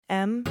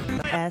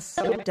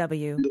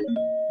MSW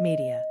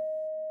Media.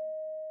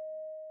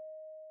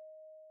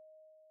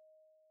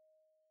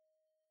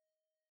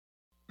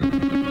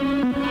 News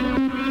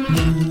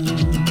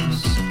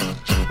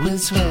with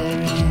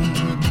swearing.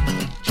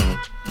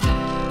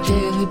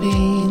 Daily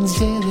beans,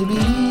 daily beans.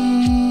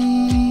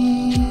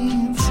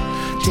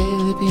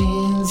 Daily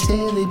beans,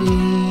 daily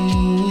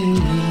beans.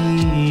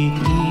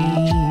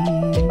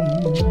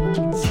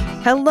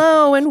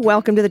 Hello and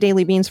welcome to the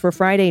Daily Beans for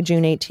Friday,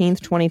 June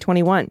 18th,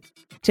 2021.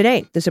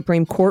 Today, the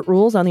Supreme Court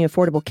rules on the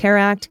Affordable Care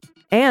Act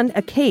and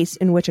a case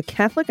in which a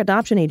Catholic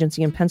adoption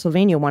agency in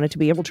Pennsylvania wanted to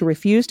be able to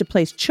refuse to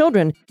place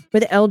children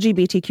with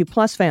LGBTQ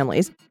plus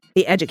families.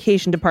 The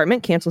Education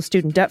Department cancels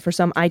student debt for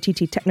some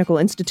ITT Technical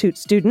Institute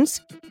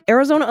students.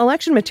 Arizona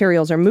election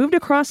materials are moved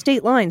across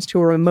state lines to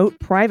a remote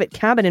private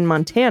cabin in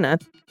Montana.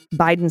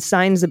 Biden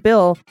signs a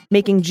bill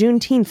making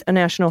Juneteenth a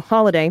national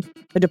holiday.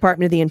 The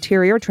Department of the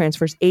Interior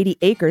transfers 80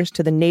 acres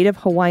to the Native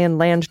Hawaiian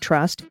Land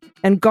Trust.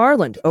 And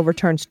Garland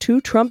overturns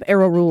 2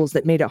 Trump-era rules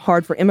that made it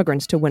hard for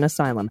immigrants to win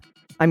asylum.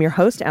 I'm your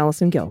host,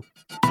 Allison Gill.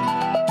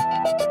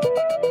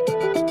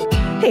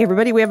 Hey,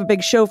 everybody, we have a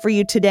big show for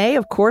you today.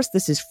 Of course,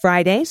 this is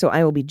Friday, so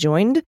I will be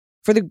joined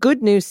for the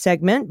Good News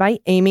segment by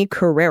Amy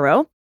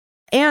Carrero.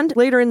 And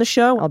later in the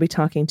show, I'll be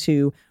talking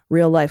to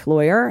real-life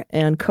lawyer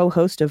and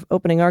co-host of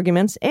Opening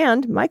Arguments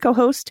and my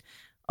co-host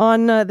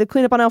on the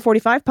Cleanup on Aisle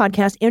 45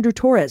 podcast, Andrew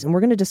Torrez. And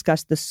we're going to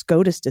discuss the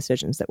SCOTUS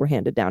decisions that were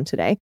handed down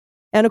today.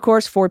 And of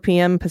course, 4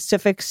 p.m.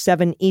 Pacific,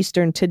 7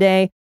 Eastern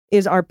today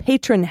is our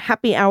patron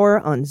happy hour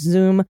on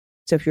Zoom.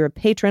 So if you're a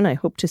patron, I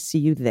hope to see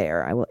you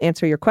there. I will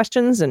answer your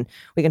questions and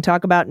we can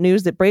talk about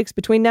news that breaks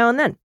between now and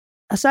then.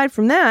 Aside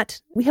from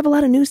that, we have a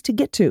lot of news to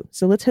get to.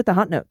 So let's hit the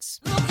hot notes.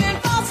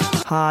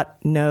 Hot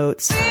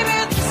notes.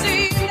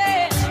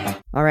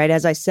 All right,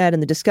 as I said in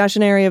the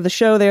discussion area of the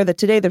show there, that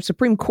today the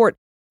Supreme Court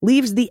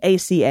leaves the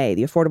ACA,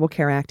 the Affordable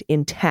Care Act,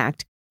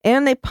 intact.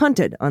 And they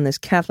punted on this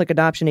Catholic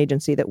adoption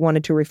agency that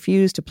wanted to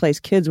refuse to place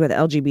kids with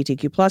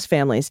LGBTQ plus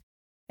families.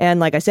 And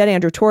like I said,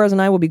 Andrew Torrez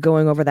and I will be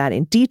going over that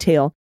in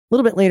detail a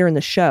little bit later in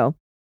the show.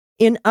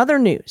 In other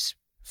news,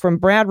 from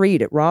Brad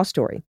Reed at Raw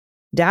Story,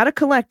 data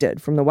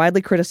collected from the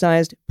widely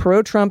criticized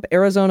pro-Trump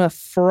Arizona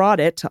fraud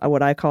audit,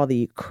 what I call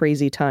the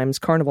Crazy Times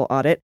Carnival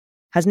audit,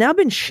 has now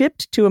been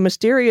shipped to a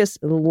mysterious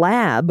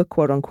lab,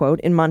 quote unquote,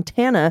 in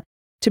Montana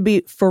to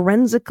be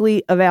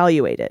forensically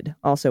evaluated,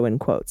 also in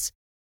quotes.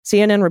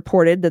 CNN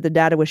reported that the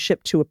data was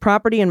shipped to a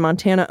property in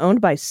Montana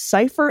owned by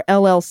Cipher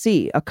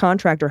LLC, a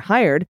contractor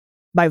hired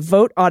by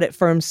vote audit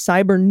firm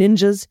Cyber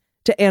Ninjas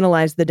to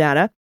analyze the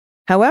data.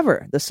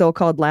 However, the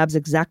so-called lab's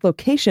exact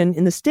location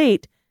in the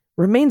state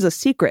remains a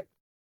secret.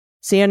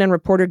 CNN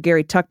reporter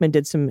Gary Tuchman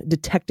did some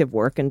detective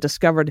work and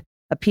discovered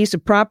a piece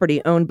of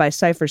property owned by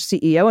Cipher's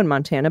CEO in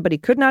Montana, but he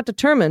could not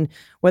determine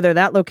whether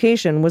that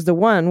location was the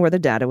one where the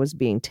data was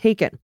being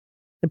taken.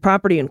 The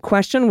property in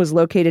question was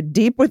located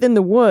deep within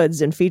the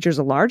woods and features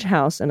a large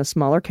house and a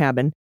smaller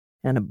cabin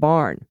and a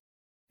barn.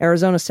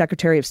 Arizona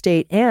Secretary of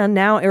State and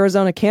now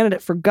Arizona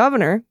candidate for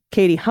governor,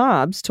 Katie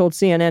Hobbs, told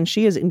CNN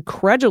she is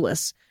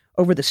incredulous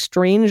over the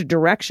strange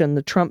direction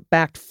the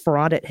Trump-backed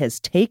fraud audit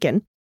has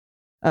taken.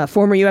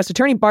 Former U.S.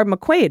 Attorney Barb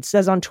McQuaid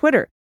says on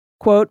Twitter,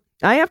 quote,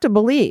 "I have to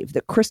believe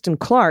that Kristen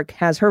Clark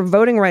has her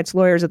voting rights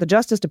lawyers at the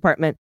Justice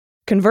Department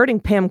converting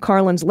Pam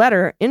Carlin's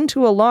letter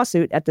into a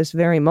lawsuit at this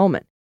very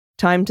moment.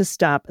 Time to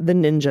stop the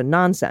ninja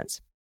nonsense."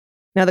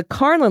 Now, the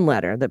Carlin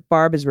letter that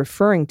Barb is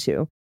referring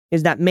to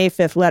is that May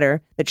 5th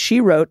letter that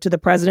she wrote to the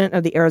president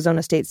of the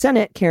Arizona State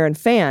Senate, Karen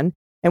Fann,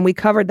 and we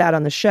covered that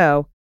on the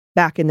show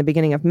back in the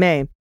beginning of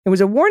May. It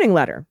was a warning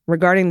letter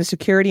regarding the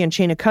security and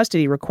chain of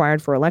custody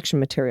required for election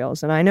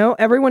materials. And I know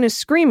everyone is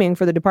screaming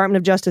for the Department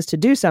of Justice to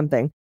do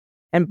something,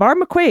 and Barb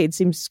McQuaid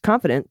seems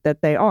confident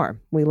that they are.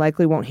 We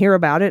likely won't hear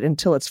about it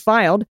until it's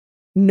filed.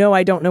 No,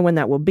 I don't know when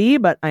that will be,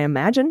 but I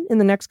imagine in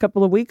the next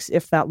couple of weeks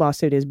if that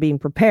lawsuit is being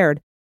prepared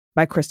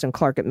by Kristen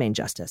Clark at Maine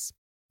Justice.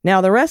 Now,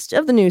 the rest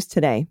of the news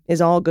today is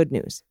all good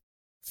news.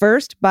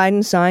 First,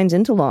 Biden signs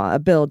into law a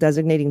bill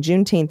designating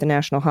Juneteenth a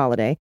national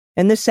holiday,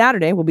 and this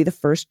Saturday will be the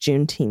first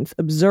Juneteenth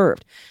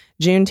observed.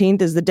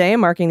 Juneteenth is the day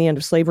marking the end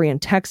of slavery in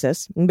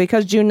Texas, and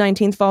because June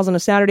 19th falls on a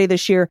Saturday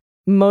this year,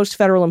 most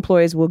federal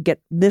employees will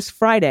get this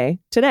Friday,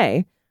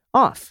 today,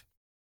 off.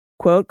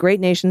 Quote, "Great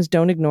nations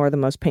don't ignore the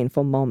most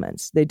painful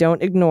moments. They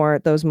don't ignore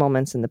those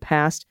moments in the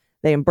past.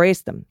 They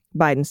embrace them,"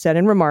 Biden said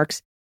in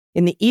remarks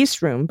in the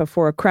East Room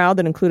before a crowd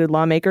that included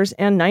lawmakers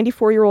and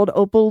 94-year-old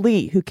Opal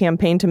Lee, who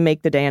campaigned to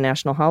make the day a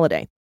national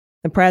holiday.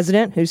 The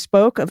president, who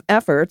spoke of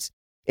efforts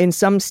in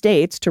some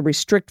states to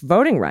restrict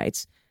voting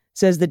rights,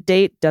 says the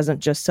date doesn't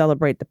just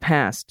celebrate the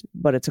past,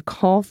 but it's a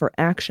call for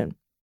action.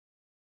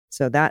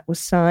 So that was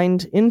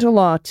signed into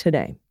law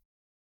today.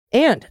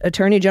 And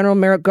Attorney General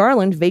Merrick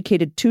Garland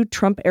vacated 2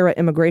 Trump-era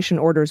immigration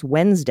orders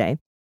Wednesday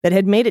that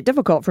had made it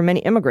difficult for many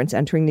immigrants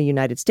entering the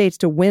United States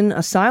to win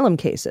asylum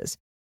cases.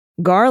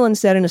 Garland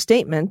said in a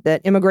statement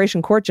that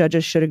immigration court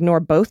judges should ignore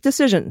both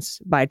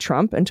decisions by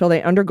Trump until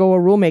they undergo a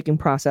rulemaking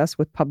process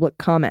with public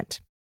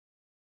comment.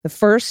 The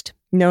first,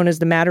 known as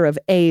the matter of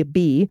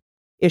A.B.,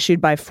 issued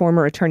by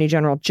former Attorney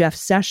General Jeff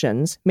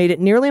Sessions, made it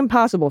nearly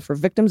impossible for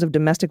victims of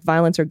domestic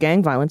violence or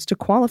gang violence to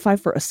qualify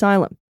for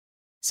asylum.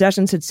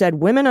 Sessions had said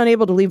women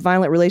unable to leave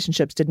violent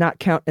relationships did not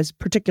count as a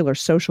particular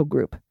social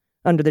group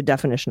under the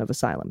definition of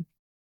asylum.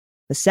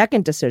 The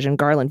second decision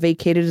Garland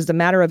vacated is the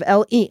matter of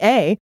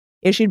LEA,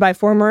 issued by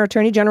former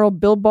Attorney General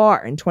Bill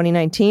Barr in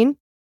 2019,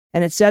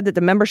 and it said that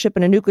the membership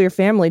in a nuclear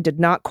family did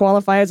not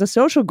qualify as a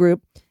social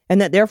group, and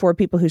that therefore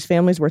people whose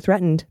families were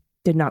threatened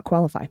did not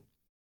qualify.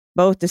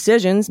 Both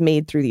decisions,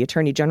 made through the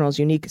Attorney General's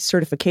unique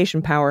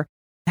certification power,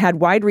 had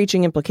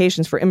wide-reaching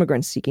implications for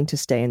immigrants seeking to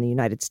stay in the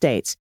United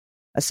States.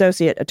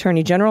 Associate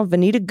Attorney General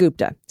Vanita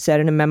Gupta said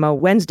in a memo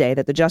Wednesday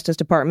that the Justice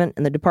Department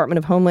and the Department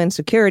of Homeland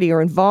Security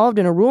are involved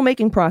in a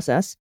rulemaking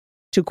process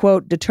to,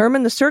 quote,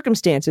 determine the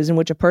circumstances in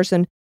which a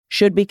person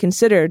should be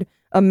considered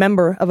a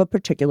member of a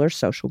particular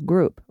social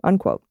group,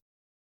 unquote.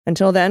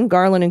 Until then,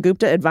 Garland and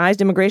Gupta advised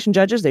immigration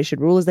judges they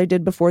should rule as they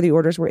did before the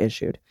orders were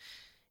issued.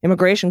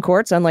 Immigration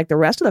courts, unlike the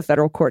rest of the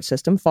federal court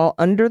system, fall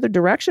under the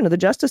direction of the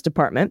Justice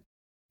Department,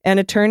 and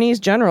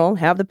attorneys general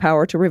have the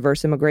power to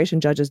reverse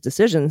immigration judges'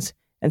 decisions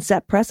and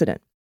set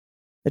precedent.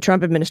 The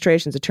Trump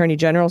administration's attorney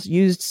generals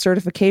used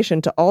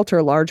certification to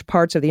alter large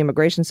parts of the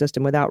immigration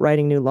system without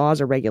writing new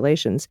laws or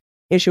regulations,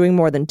 issuing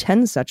more than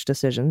 10 such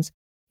decisions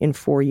in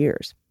 4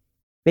 years.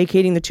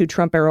 Vacating the two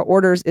Trump-era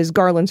orders is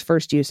Garland's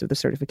first use of the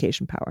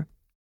certification power.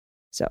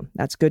 So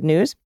that's good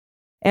news.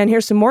 And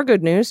here's some more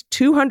good news.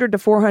 200 to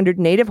 400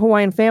 Native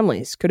Hawaiian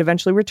families could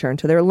eventually return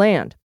to their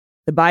land.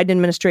 The Biden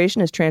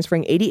administration is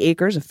transferring 80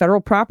 acres of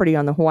federal property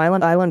on the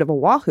Hawaiian island of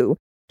Oahu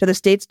to the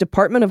state's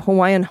Department of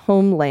Hawaiian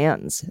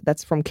Homelands.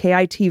 That's from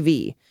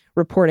KITV,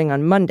 reporting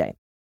on Monday.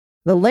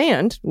 The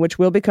land, which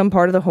will become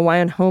part of the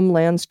Hawaiian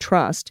Homelands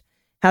Trust,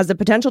 has the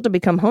potential to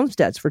become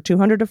homesteads for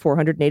 200 to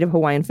 400 Native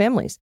Hawaiian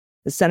families.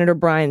 As Senator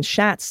Brian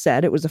Schatz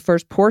said, it was the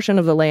first portion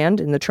of the land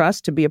in the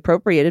trust to be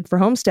appropriated for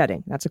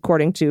homesteading. That's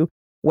according to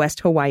West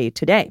Hawaii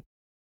Today.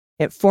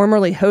 It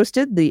formerly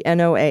hosted the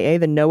NOAA,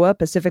 the NOAA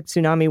Pacific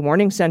Tsunami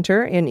Warning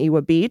Center in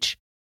Iwa Beach.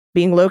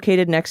 Being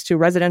located next to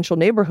residential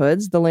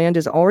neighborhoods, the land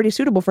is already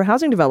suitable for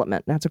housing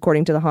development. That's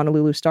according to the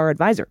Honolulu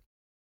Star-Advisor.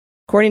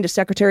 According to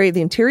Secretary of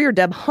the Interior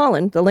Deb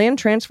Haaland, the land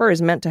transfer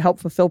is meant to help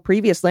fulfill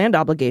previous land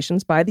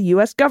obligations by the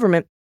U.S.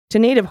 government to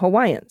Native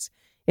Hawaiians.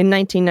 In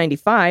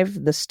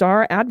 1995, the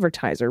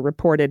Star-Advertiser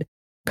reported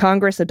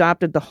Congress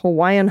adopted the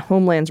Hawaiian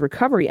Homelands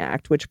Recovery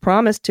Act, which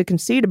promised to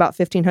concede about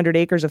 1,500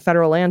 acres of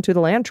federal land to the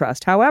land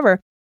trust.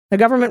 However, the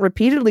government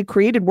repeatedly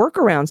created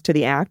workarounds to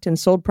the act and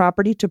sold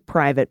property to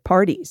private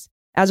parties.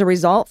 As a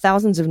result,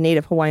 thousands of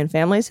Native Hawaiian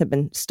families have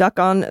been stuck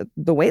on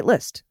the wait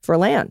list for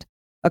land.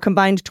 A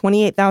combined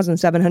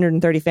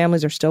 28,730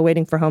 families are still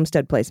waiting for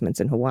homestead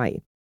placements in Hawaii.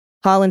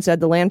 Haaland said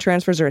the land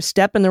transfers are a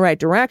step in the right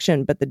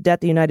direction, but the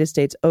debt the United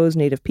States owes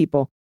Native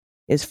people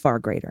is far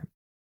greater.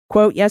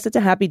 Quote, yes, it's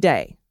a happy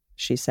day,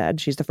 she said.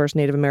 She's the first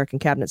Native American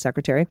cabinet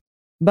secretary.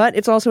 But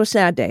it's also a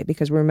sad day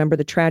because we remember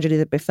the tragedy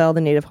that befell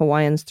the Native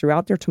Hawaiians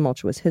throughout their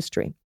tumultuous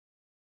history.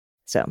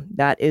 So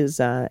that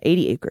is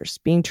 80 acres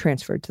being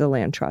transferred to the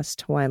Land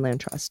Trust, Hawaiian Land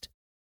Trust.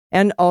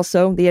 And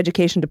also, the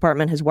Education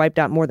Department has wiped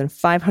out more than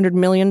 $500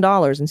 million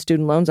in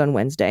student loans on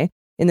Wednesday.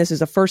 And this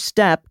is a first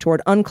step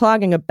toward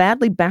unclogging a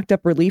badly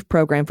backed-up relief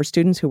program for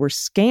students who were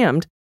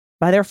scammed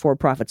by their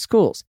for-profit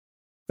schools.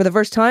 For the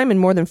first time in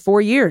more than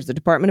 4 years, the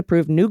department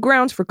approved new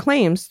grounds for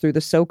claims through the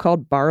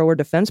so-called Borrower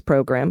Defense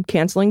Program,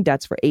 canceling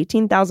debts for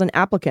 18,000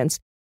 applicants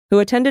who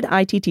attended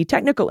ITT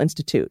Technical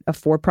Institute, a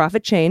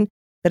for-profit chain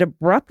that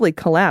abruptly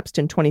collapsed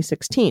in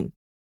 2016.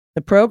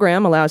 The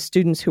program allows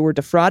students who were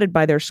defrauded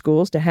by their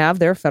schools to have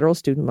their federal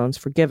student loans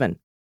forgiven.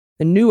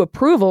 The new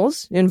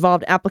approvals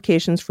involved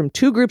applications from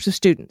two groups of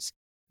students,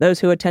 those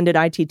who attended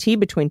ITT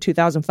between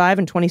 2005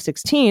 and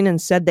 2016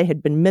 and said they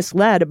had been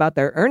misled about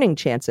their earning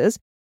chances,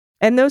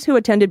 and those who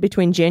attended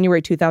between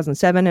January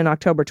 2007 and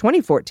October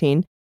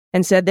 2014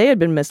 and said they had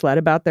been misled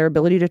about their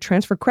ability to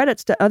transfer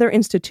credits to other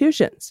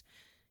institutions.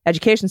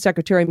 Education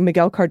Secretary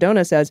Miguel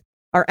Cardona says,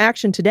 our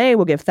action today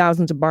will give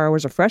thousands of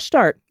borrowers a fresh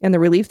start and the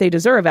relief they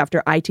deserve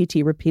after ITT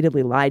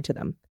repeatedly lied to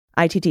them.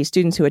 ITT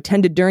students who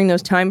attended during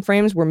those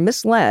timeframes were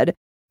misled,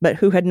 but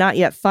who had not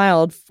yet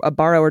filed a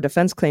borrower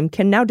defense claim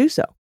can now do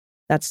so.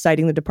 That's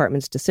citing the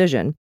department's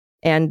decision,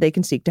 and they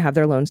can seek to have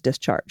their loans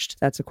discharged.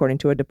 That's according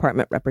to a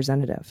department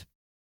representative.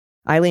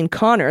 Eileen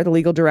Connor, the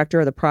legal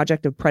director of the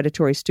Project of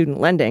Predatory Student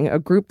Lending, a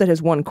group that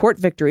has won court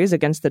victories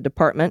against the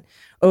department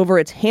over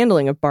its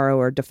handling of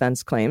borrower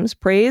defense claims,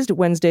 praised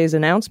Wednesday's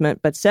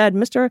announcement, but said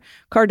Mr.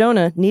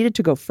 Cardona needed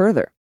to go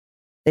further.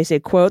 They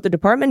say, quote, the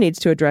department needs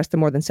to address the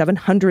more than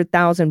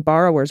 700,000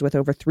 borrowers with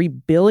over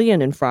 $3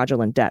 billion in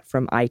fraudulent debt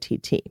from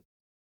ITT.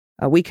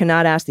 We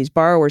cannot ask these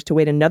borrowers to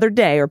wait another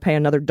day or pay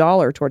another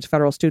dollar towards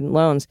federal student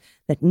loans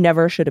that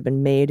never should have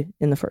been made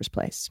in the first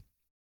place.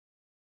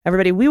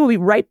 Everybody, we will be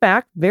right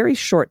back very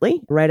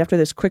shortly, right after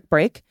this quick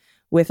break,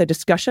 with a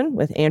discussion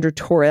with Andrew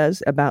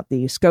Torrez about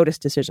the SCOTUS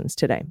decisions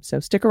today. So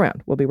stick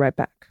around. We'll be right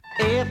back.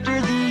 After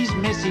these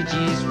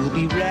messages, we'll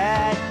be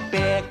right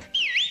back.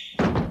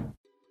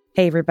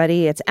 Hey,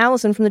 everybody. It's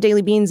Allison from the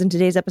Daily Beans, and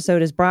today's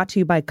episode is brought to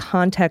you by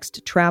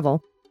Context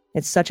Travel.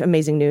 It's such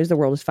amazing news. The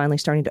world is finally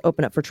starting to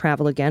open up for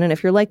travel again. And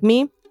if you're like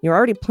me, you're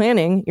already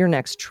planning your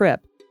next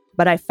trip.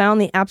 But I found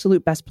the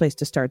absolute best place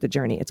to start the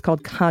journey. It's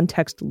called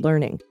Context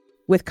Learning.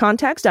 With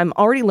Context, I'm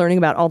already learning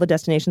about all the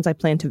destinations I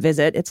plan to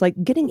visit. It's like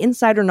getting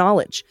insider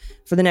knowledge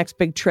for the next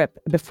big trip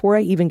before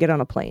I even get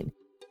on a plane.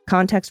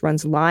 Context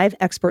runs live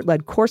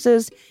expert-led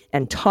courses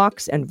and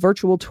talks and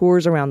virtual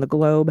tours around the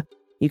globe.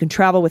 You can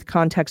travel with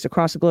Context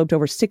across the globe to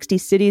over 60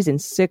 cities in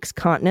 6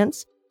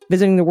 continents,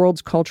 visiting the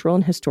world's cultural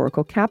and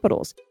historical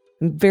capitals.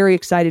 I'm very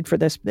excited for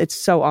this. It's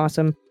so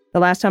awesome. The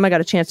last time I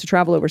got a chance to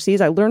travel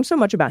overseas, I learned so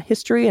much about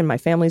history and my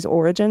family's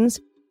origins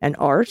and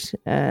art.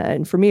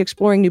 And for me,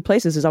 exploring new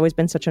places has always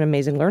been such an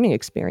amazing learning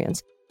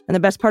experience. And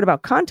the best part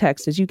about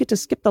Context is you get to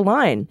skip the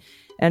line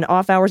and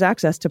off-hours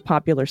access to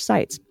popular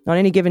sites. On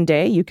any given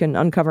day, you can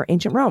uncover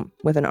ancient Rome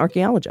with an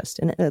archaeologist,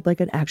 and like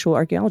an actual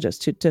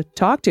archaeologist to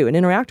talk to and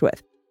interact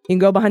with. You can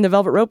go behind the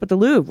velvet rope at the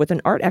Louvre with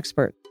an art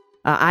expert.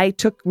 I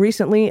took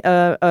recently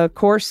a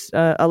course,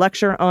 a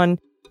lecture on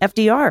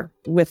FDR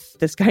with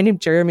this guy named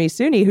Jeremy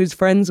Sunni, who's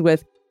friends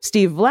with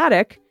Steve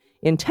Vladeck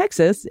in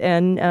Texas.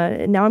 And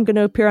now I'm going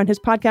to appear on his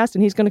podcast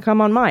and he's going to come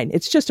on mine.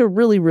 It's just a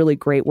really, really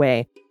great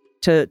way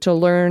to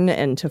learn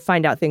and to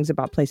find out things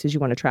about places you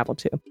want to travel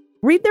to.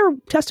 Read their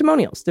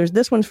testimonials. There's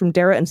this one from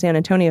Dara in San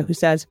Antonio who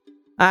says,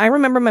 I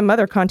remember my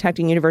mother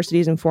contacting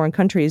universities in foreign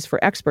countries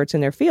for experts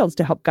in their fields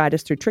to help guide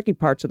us through tricky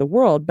parts of the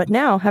world. But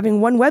now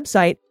having one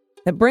website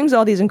that brings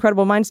all these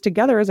incredible minds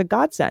together is a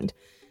godsend.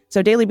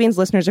 So Daily Beans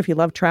listeners, if you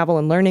love travel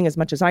and learning as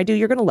much as I do,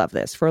 you're going to love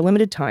this. For a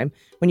limited time,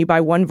 when you buy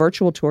one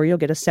virtual tour, you'll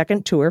get a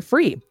second tour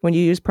free when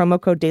you use promo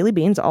code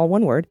DailyBeans, all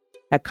one word,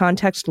 at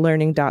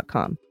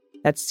contextlearning.com.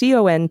 That's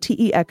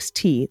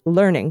CONTEXT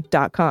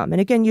learning.com. And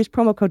again, use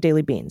promo code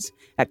DailyBeans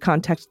at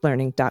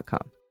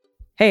contextlearning.com.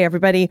 Hey,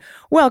 everybody.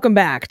 Welcome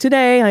back.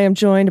 Today, I am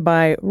joined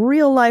by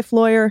real-life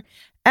lawyer,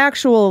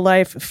 actual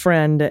life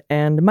friend,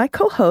 and my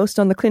co-host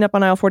on the Clean Up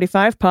on Aisle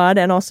 45 pod,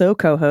 and also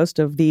co-host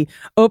of the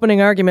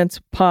Opening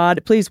Arguments pod.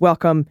 Please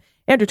welcome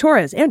Andrew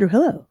Torrez. Andrew,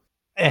 hello.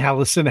 Hey,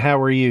 Allison,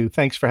 how are you?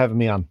 Thanks for having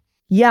me on.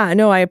 Yeah,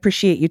 no, I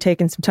appreciate you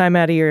taking some time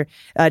out of your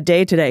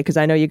day today, because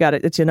I know you got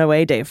it. It's an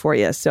OA day for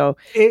you, so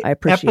I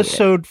appreciate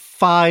episode it.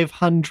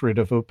 500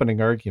 of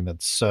Opening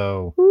Arguments,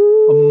 so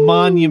a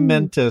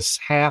monumentous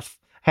half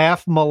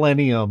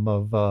millennium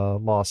of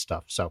law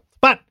stuff. So,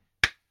 but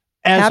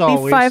as happy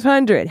always,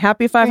 500.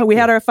 Happy 500. We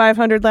had our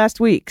 500 last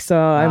week, so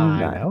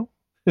I'm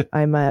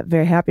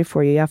very happy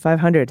for you. Yeah,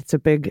 500. It's a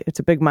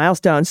big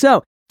milestone.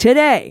 So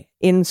today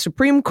in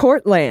Supreme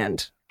Court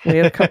land, we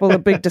had a couple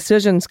of big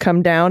decisions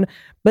come down,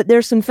 but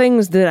there's some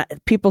things that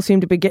people seem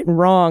to be getting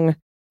wrong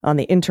on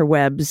the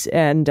interwebs,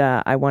 and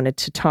I wanted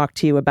to talk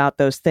to you about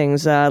those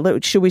things.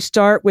 Should we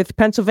start with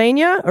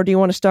Pennsylvania, or do you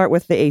want to start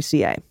with the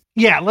ACA?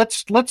 Yeah,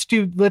 let's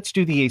do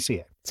the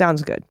ACA.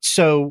 Sounds good.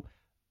 So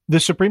the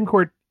Supreme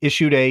Court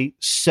issued a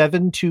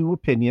 7-2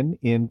 opinion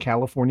in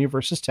California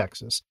versus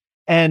Texas.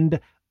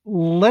 And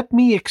let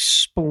me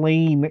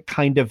explain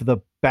kind of the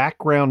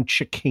background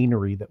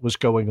chicanery that was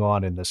going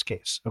on in this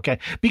case. Okay.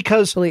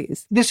 Because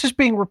Please. This is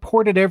being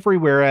reported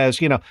everywhere as,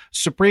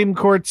 Supreme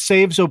Court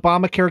saves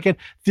Obamacare again.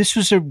 This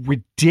was a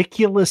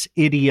ridiculous,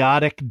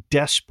 idiotic,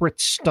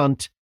 desperate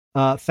stunt,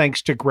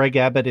 thanks to Greg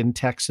Abbott in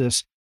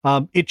Texas.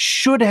 It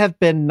should have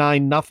been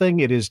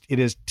 9-0. It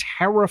is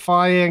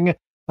terrifying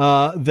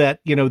that,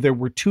 there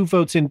were 2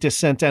 votes in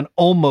dissent and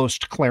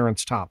almost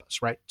Clarence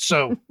Thomas, right?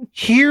 So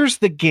here's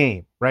the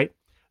game, right?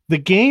 The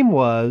game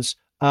was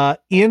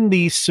in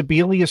the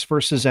Sebelius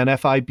versus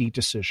NFIB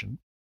decision,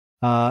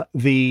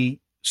 the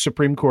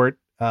Supreme Court,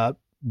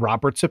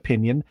 Roberts'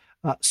 opinion,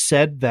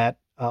 said that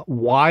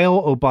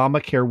while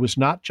Obamacare was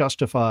not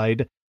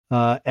justified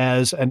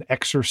as an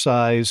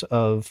exercise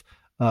of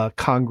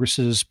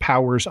Congress's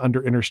powers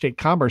under interstate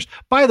commerce.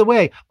 By the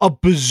way, a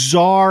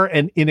bizarre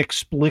and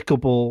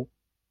inexplicable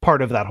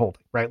part of that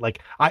holding, right?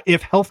 Like,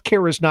 if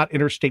healthcare is not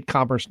interstate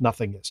commerce,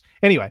 nothing is.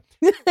 Anyway,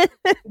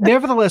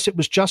 nevertheless, it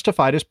was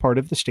justified as part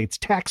of the state's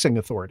taxing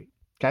authority.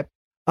 Okay.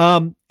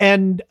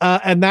 And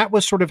that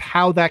was sort of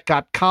how that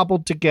got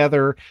cobbled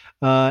together.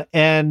 As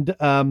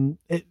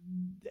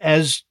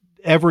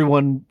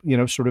everyone,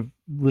 sort of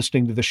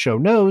listening to the show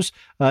knows,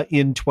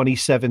 in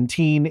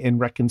 2017, in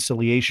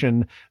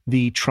reconciliation,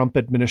 the Trump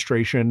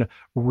administration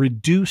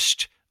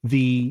reduced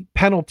the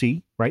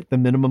penalty, right, the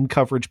minimum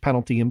coverage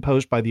penalty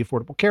imposed by the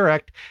Affordable Care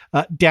Act,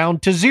 down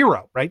to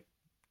 0, right,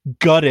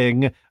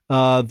 gutting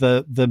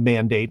the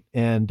mandate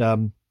and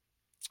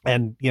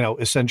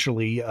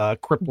essentially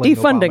crippling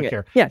defunding Obamacare.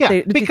 it. Yeah,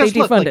 they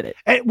defunded it.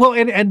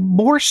 And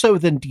more so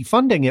than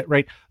defunding it,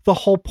 right? The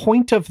whole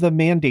point of the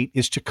mandate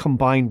is to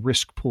combine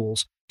risk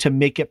pools to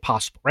make it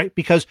possible, right?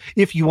 Because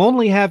if you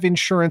only have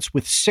insurance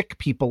with sick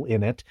people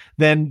in it,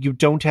 then you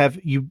don't have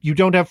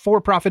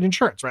for-profit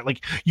insurance, right?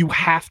 Like, you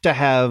have to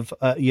have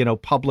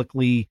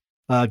publicly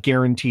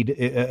guaranteed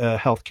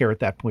health care at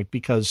that point,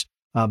 because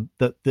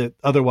the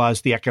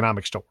otherwise the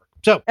economics don't work.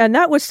 So, and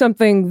that was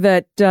something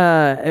that,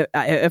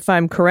 if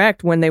I'm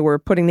correct, when they were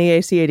putting the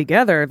ACA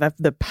together, that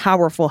the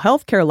powerful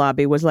healthcare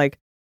lobby was like,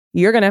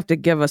 you're going to have to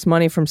give us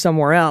money from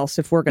somewhere else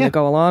if we're going to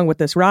go along with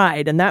this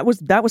ride. And that was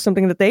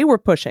something that they were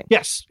pushing.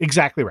 Yes,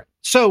 exactly right.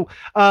 So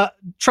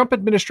Trump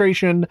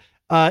administration,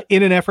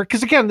 in an effort,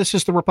 because again, this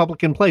is the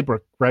Republican playbook,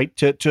 right?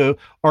 To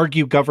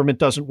argue government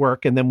doesn't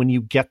work. And then when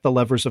you get the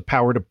levers of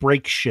power to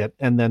break shit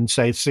and then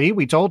say, see,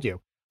 we told you.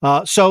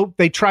 So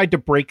they tried to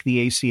break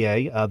the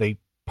ACA. They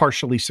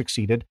partially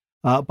succeeded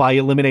by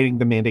eliminating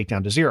the mandate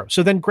down to zero.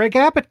 So then Greg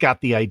Abbott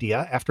got the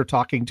idea after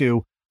talking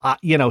to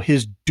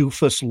his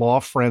doofus law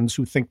friends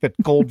who think that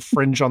gold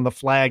fringe on the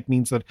flag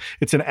means that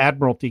it's an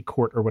admiralty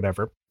court or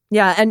whatever.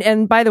 Yeah,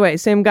 and by the way,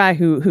 same guy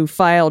who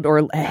filed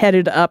or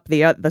headed up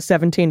the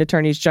 17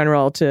 attorneys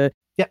general to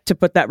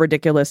put that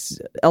ridiculous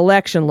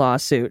election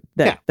lawsuit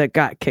that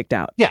got kicked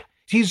out. Yeah,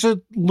 he's a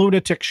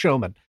lunatic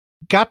showman.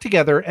 Got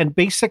together and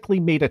basically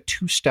made a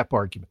two-step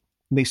argument.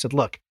 And they said,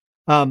 look,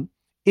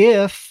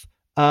 if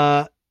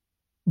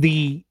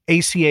the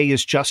ACA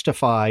is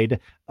justified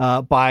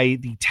by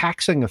the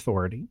taxing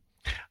authority,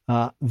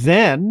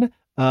 then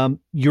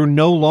you're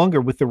no longer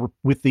with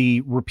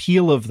the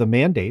repeal of the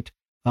mandate.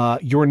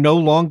 You're no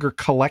longer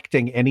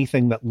collecting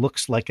anything that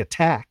looks like a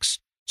tax.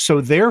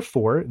 So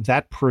therefore,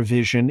 that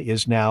provision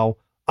is now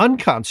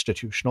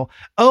unconstitutional.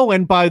 Oh,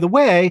 and by the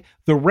way,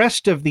 the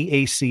rest of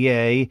the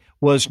ACA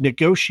was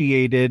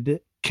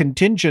negotiated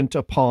contingent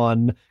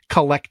upon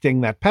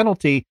collecting that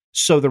penalty.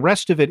 So the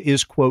rest of it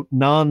is, quote,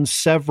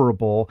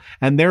 non-severable.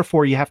 And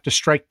therefore, you have to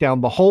strike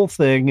down the whole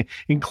thing,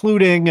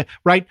 including,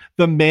 right,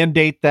 the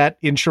mandate that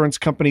insurance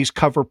companies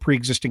cover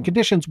pre-existing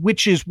conditions,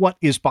 which is what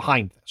is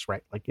behind this,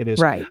 right? Like it is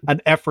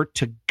an effort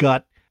to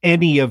gut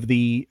any of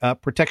the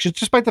protections,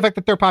 despite the fact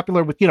that they're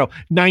popular with,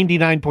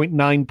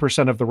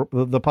 99.9%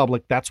 of the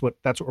public. That's what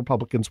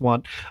Republicans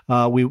want.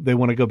 They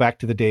want to go back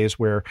to the days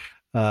where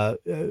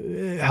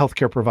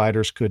healthcare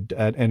providers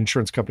and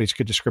insurance companies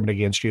could discriminate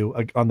against you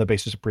on the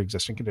basis of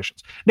pre-existing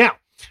conditions. Now,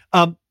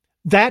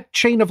 that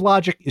chain of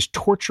logic is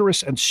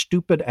torturous and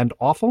stupid and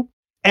awful.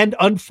 And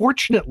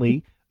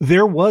unfortunately,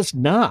 there was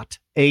not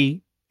a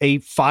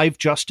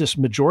 5-justice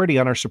majority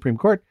on our Supreme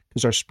Court,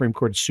 because our Supreme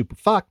Court is super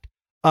fucked,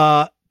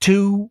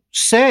 to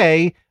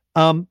say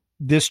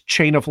this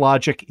chain of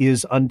logic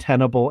is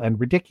untenable and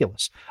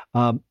ridiculous.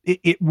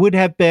 It would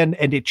have been,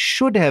 and it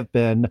should have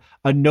been,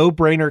 a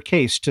no-brainer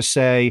case to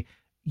say,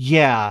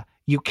 yeah,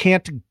 you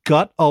can't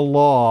gut a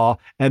law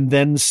and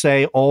then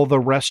say all the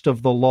rest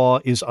of the law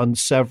is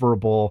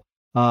unseverable.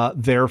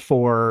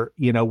 Therefore,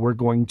 we're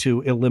going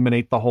to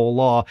eliminate the whole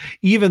law,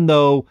 even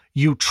though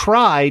you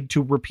tried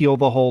to repeal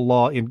the whole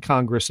law in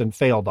Congress and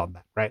failed on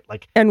that, right?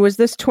 And was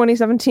this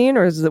 2017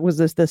 or was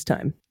this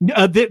time?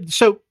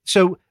 So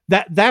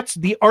that's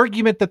the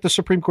argument that the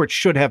Supreme Court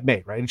should have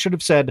made, right? It should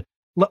have said,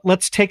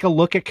 let's take a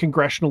look at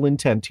congressional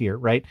intent here,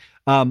 right?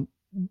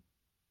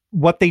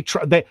 What they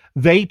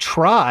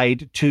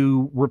tried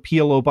to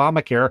repeal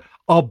Obamacare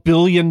a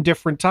billion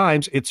different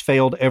times. It's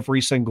failed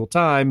every single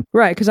time.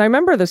 Right. Because I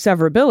remember the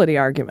severability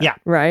argument. Yeah.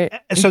 Right.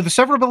 So the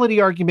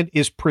severability argument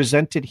is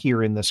presented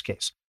here in this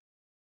case.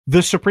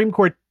 The Supreme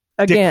Court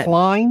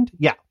declined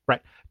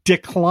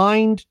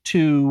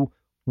to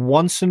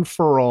once and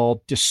for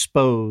all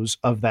dispose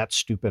of that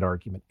stupid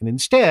argument. And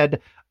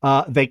instead,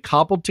 they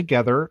cobbled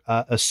together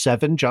a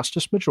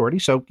 7-justice majority.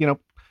 So,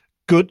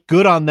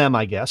 good on them,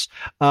 I guess,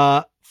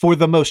 for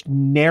the most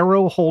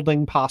narrow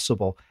holding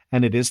possible.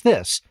 And it is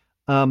this.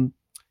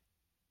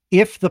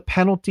 If the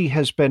penalty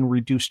has been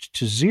reduced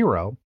to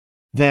 0,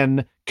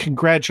 then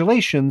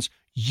congratulations,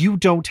 you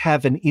don't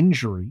have an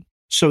injury.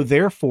 So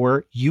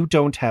therefore, you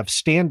don't have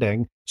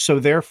standing. So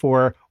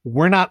therefore,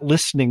 we're not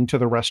listening to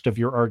the rest of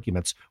your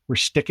arguments. We're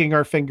sticking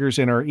our fingers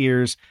in our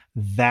ears.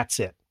 That's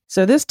it.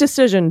 So this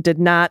decision did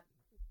not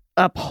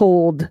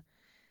uphold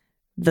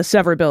the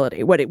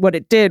severability. What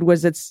it did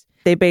was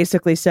they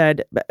basically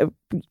said,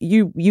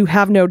 you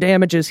have no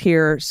damages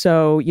here,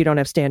 so you don't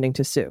have standing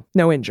to sue.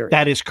 No injury.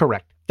 That is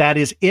correct. That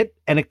is it.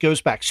 And it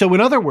goes back. So in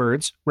other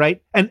words,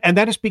 right, and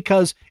that is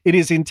because it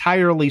is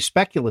entirely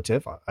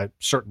speculative. I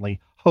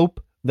certainly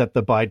hope that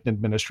the Biden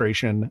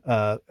administration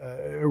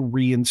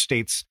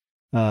reinstates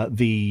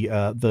the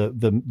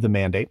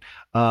mandate.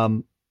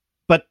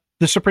 But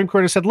the Supreme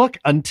Court has said, look,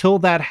 until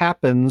that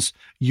happens,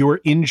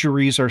 your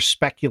injuries are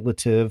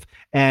speculative.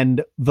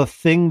 And the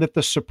thing that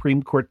the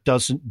Supreme Court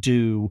doesn't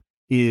do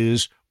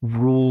is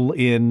rule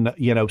in,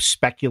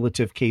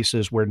 speculative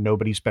cases where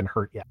nobody's been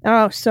hurt yet.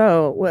 Oh,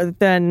 so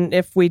then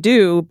if we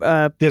do...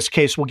 this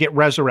case will get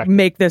resurrected.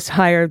 Make this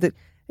higher,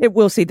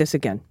 we'll see this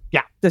again.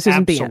 Yeah. This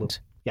isn't the end.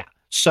 Yeah.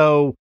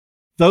 So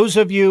those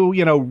of you,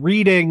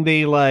 reading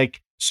the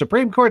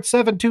Supreme Court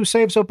 7-2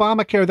 saves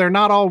Obamacare, they're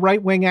not all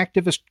right-wing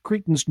activist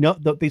cretins. No,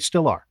 they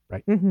still are,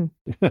 right?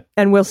 Mm-hmm.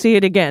 And we'll see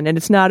it again. And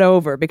it's not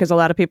over because a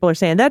lot of people are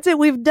saying, that's it,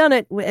 we've done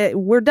it.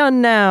 We're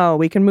done now.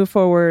 We can move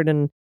forward,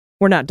 and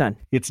we're not done.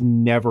 It's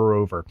never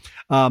over.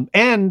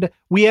 And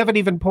we haven't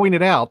even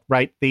pointed out,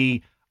 right,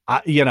 the,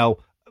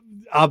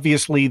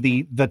 obviously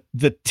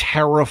the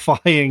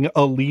terrifying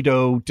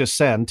Alito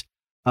dissent.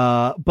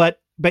 But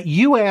But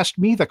you asked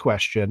me the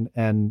question,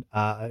 and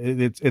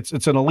it's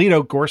an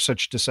Alito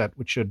Gorsuch dissent,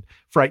 which should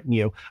frighten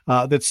you,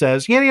 that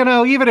says,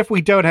 even if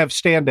we don't have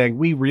standing,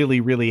 we really,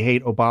 really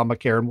hate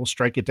Obamacare and we'll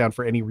strike it down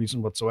for any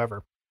reason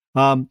whatsoever.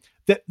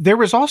 There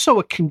was also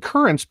a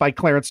concurrence by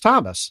Clarence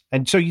Thomas.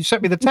 And so you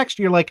sent me the text.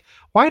 You're like,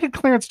 why did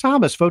Clarence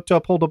Thomas vote to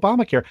uphold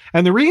Obamacare?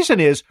 And the reason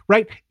is,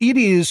 right, it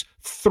is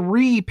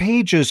 3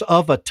 pages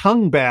of a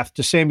tongue bath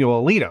to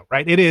Samuel Alito,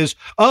 right? It is,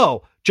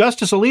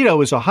 Justice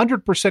Alito is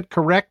 100%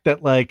 correct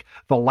that like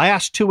the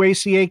last 2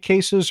 ACA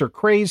cases are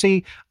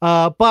crazy,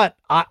 but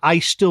I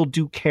still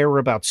do care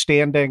about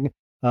standing.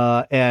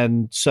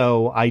 And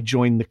so I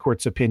joined the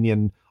court's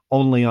opinion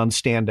only on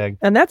standing.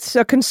 And that's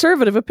a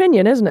conservative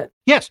opinion, isn't it?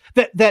 Yes,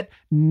 that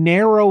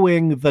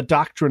narrowing the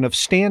doctrine of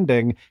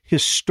standing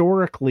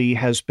historically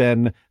has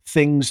been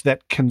things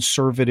that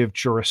conservative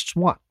jurists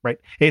want, right?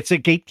 It's a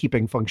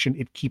gatekeeping function.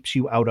 It keeps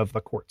you out of the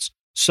courts.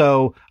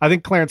 So I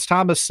think Clarence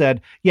Thomas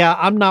said,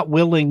 I'm not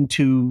willing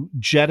to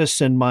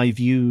jettison my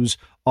views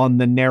on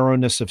the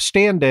narrowness of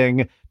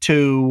standing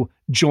to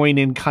join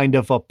in kind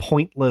of a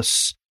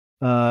pointless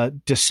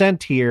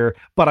dissent here,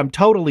 but I'm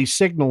totally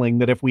signaling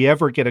that if we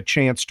ever get a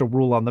chance to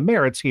rule on the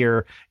merits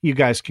here, you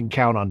guys can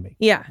count on me.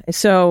 Yeah.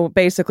 So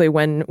basically,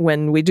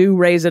 when we do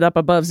raise it up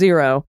above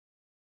 0,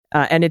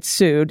 and it's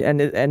sued,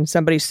 and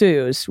somebody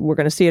sues, we're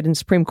going to see it in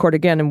Supreme Court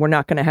again, and we're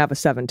not going to have a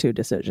 7-2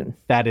 decision.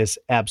 That is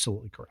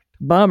absolutely correct.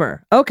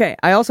 Bummer. Okay.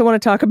 I also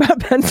want to talk about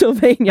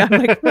Pennsylvania.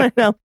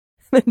 Well,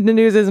 the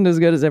news isn't as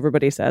good as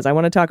everybody says. I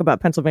want to talk about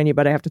Pennsylvania,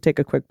 but I have to take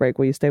a quick break.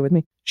 Will you stay with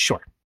me?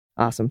 Sure.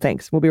 Awesome.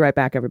 Thanks. We'll be right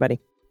back,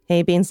 everybody.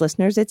 Hey, Beans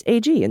listeners, it's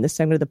AG, and this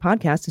segment of the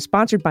podcast is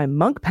sponsored by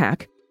Monk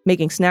Pack,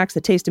 making snacks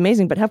that taste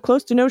amazing but have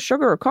close to no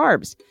sugar or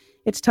carbs.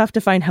 It's tough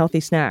to find healthy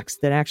snacks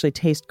that actually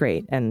taste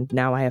great, and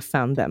now I have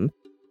found them.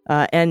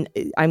 And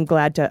I'm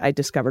glad I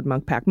discovered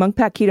Monk Pack. Monk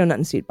Pack Keto Nut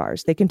and Seed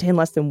Bars. They contain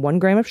less than 1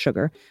 gram of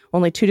sugar,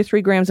 only 2 to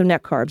 3 grams of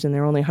net carbs, and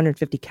they're only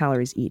 150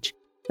 calories each.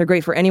 They're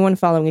great for anyone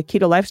following a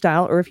keto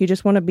lifestyle, or if you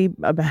just want to be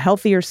a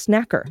healthier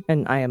snacker,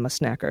 and I am a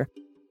snacker.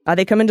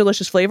 They come in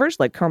delicious flavors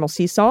like caramel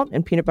sea salt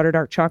and peanut butter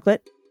dark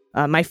chocolate.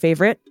 My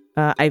favorite,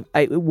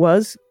 it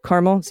was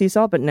caramel sea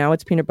salt, but now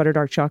it's peanut butter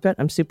dark chocolate.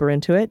 I'm super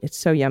into it. It's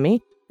so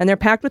yummy. And they're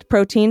packed with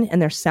protein,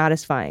 and they're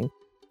satisfying.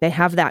 They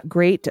have that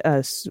great,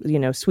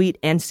 sweet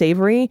and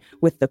savory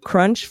with the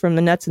crunch from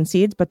the nuts and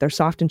seeds, but they're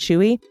soft and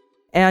chewy.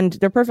 And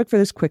they're perfect for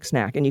this quick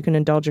snack, and you can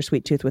indulge your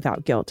sweet tooth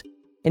without guilt.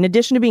 In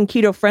addition to being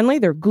keto-friendly,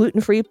 they're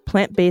gluten-free,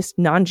 plant-based,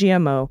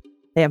 non-GMO.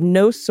 They have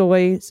no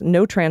soy,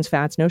 no trans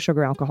fats, no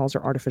sugar alcohols,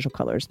 or artificial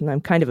colors. And I'm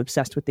kind of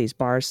obsessed with these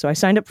bars, so I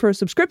signed up for a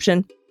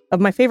subscription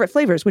of my favorite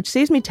flavors, which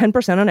saves me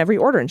 10% on every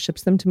order and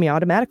ships them to me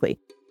automatically.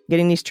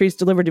 Getting these treats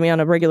delivered to me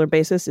on a regular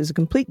basis is a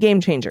complete game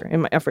changer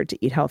in my effort to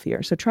eat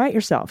healthier. So try it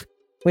yourself.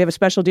 We have a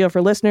special deal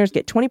for listeners.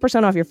 Get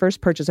 20% off your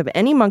first purchase of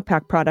any Monk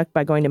Pack product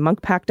by going to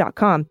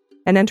monkpack.com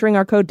and entering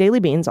our code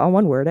DailyBeans, all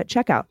one word, at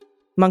checkout.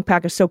 Monk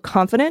Pack is so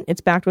confident, it's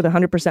backed with a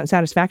 100%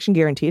 satisfaction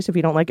guarantee. So if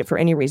you don't like it for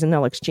any reason,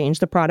 they'll exchange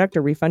the product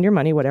or refund your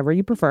money, whatever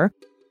you prefer.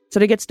 So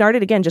to get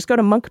started, again, just go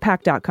to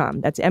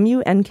monkpack.com. That's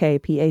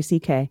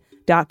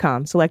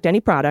monkpack.com. Select any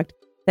product,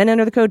 then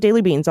enter the code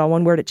DailyBeans, all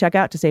one word, at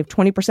checkout to save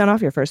 20%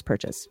 off your first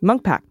purchase.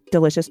 Monk Pack,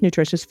 delicious,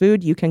 nutritious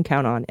food you can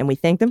count on. And we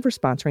thank them for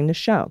sponsoring the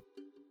show.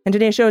 And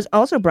today's show is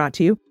also brought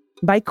to you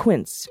by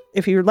Quince.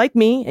 If you're like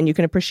me and you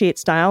can appreciate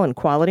style and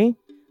quality,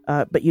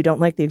 but you don't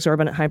like the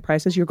exorbitant high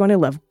prices, you're going to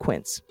love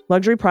Quince.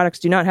 Luxury products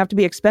do not have to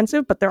be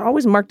expensive, but they're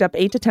always marked up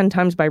 8 to 10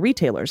 times by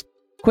retailers.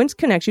 Quince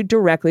connects you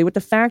directly with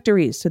the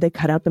factories, so they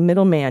cut out the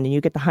middleman and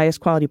you get the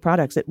highest quality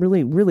products at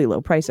really, really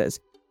low prices.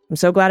 I'm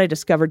so glad I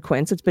discovered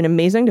Quince. It's been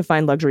amazing to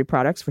find luxury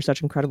products for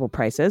such incredible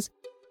prices.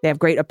 They have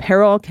great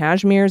apparel,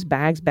 cashmeres,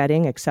 bags,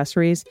 bedding,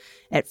 accessories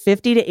at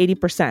 50 to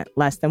 80%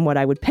 less than what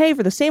I would pay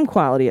for the same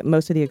quality at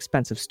most of the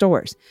expensive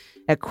stores.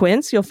 At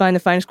Quince, you'll find the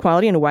finest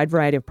quality in a wide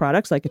variety of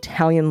products like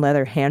Italian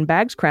leather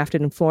handbags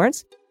crafted in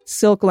Florence,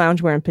 silk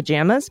loungewear and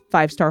pajamas,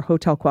 5-star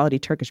hotel quality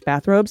Turkish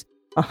bathrobes,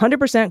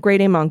 100%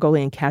 grade A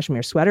Mongolian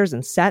cashmere sweaters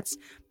and sets,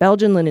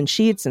 Belgian linen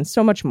sheets, and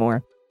so much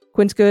more.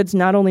 Quince Goods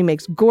not only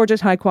makes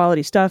gorgeous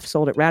high-quality stuff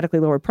sold at radically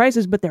lower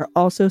prices, but they're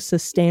also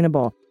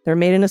sustainable. They're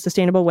made in a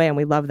sustainable way, and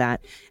we love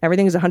that.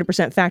 Everything is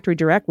 100% factory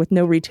direct with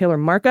no retailer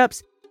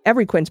markups.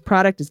 Every Quince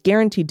product is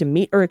guaranteed to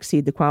meet or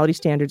exceed the quality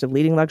standards of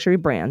leading luxury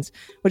brands,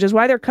 which is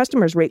why their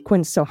customers rate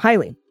Quince so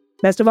highly.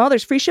 Best of all,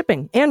 there's free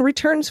shipping and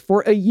returns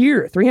for a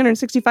year,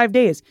 365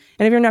 days.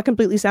 And if you're not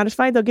completely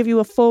satisfied, they'll give you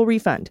a full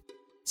refund.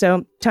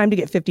 So time to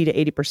get 50 to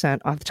 80%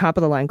 off the top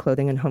of the line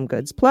clothing and home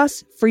goods,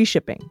 plus free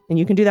shipping. And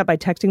you can do that by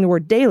texting the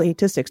word daily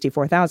to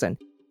 64,000.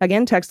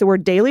 Again, text the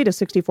word daily to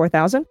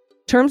 64,000.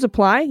 Terms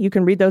apply. You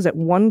can read those at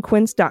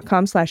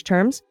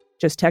onequince.com/terms.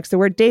 Just text the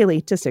word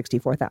daily to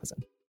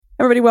 64,000.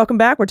 Everybody, welcome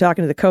back. We're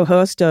talking to the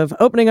co-host of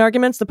Opening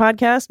Arguments, the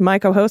podcast, my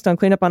co-host on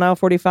Cleanup on Aisle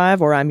 45,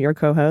 or I'm your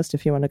co-host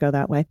if you want to go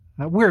that way.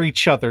 We're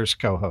each other's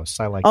co-hosts.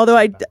 I like. Although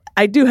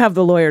I do have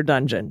the lawyer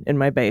dungeon in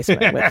my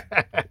basement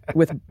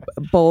with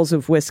bowls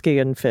of whiskey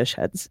and fish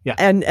heads. Yeah.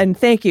 And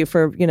thank you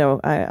for,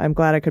 I'm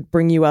glad I could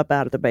bring you up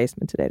out of the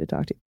basement today to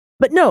talk to you.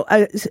 But no,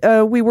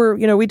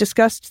 we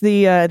discussed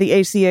the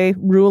ACA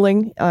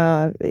ruling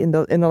in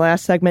the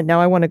last segment.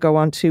 Now I want to go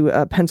on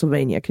to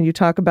Pennsylvania. Can you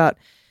talk about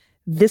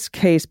this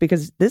case,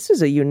 because this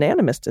is a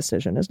unanimous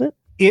decision, isn't it?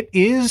 It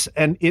is,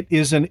 and it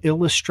is an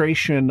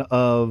illustration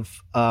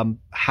of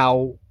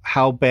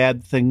how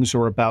bad things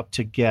are about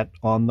to get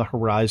on the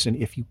horizon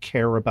if you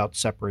care about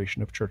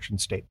separation of church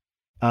and state.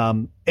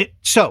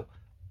 So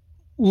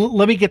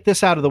let me get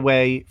this out of the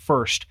way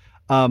first.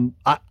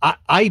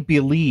 I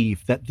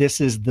believe that this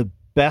is the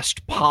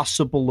best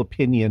possible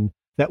opinion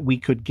that we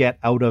could get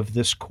out of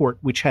this court,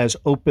 which has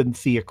open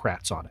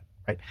theocrats on it.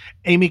 Right?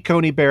 Amy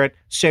Coney Barrett,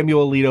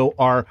 Samuel Alito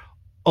are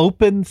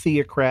open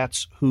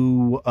theocrats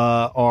who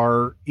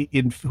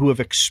who have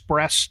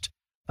expressed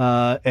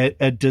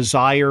a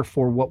desire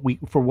for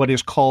what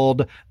is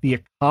called the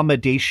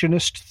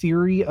accommodationist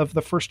theory of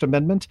the First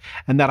Amendment.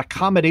 And that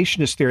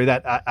accommodationist theory,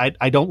 that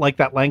I don't like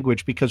that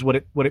language, because what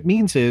it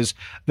means is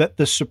that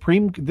the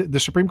Supreme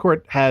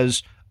Court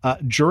has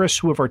jurists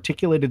who have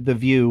articulated the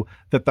view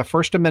that the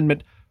First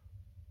Amendment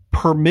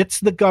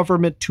permits the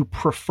government to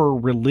prefer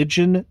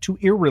religion to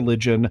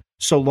irreligion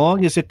so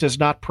long as it does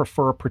not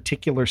prefer a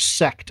particular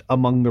sect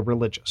among the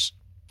religious.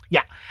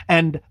 Yeah.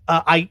 And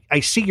I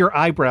see your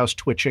eyebrows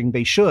twitching.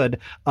 They should.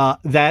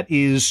 That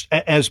is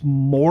as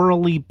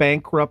morally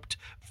bankrupt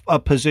a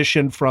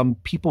position from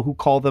people who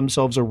call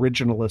themselves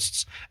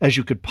originalists as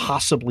you could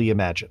possibly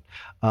imagine.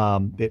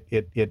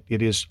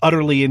 It is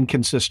utterly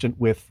inconsistent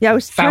with I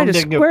was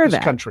founding of this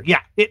that. country. Yeah,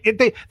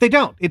 they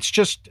don't. It's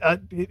just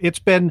it's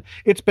been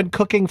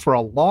cooking for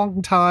a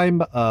long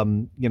time.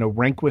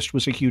 Rehnquist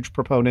was a huge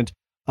proponent.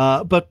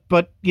 But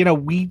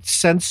we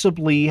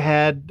sensibly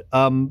had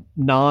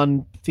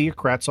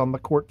non-theocrats on the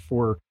court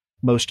for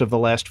most of the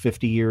last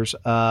 50 years.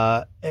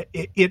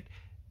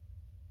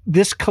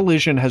 This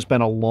collision has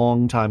been a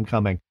long time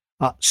coming.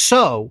 But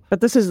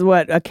this is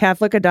a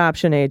Catholic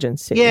adoption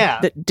agency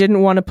that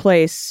didn't want to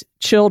place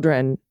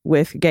children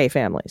with gay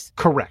families.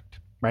 Correct.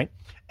 Right.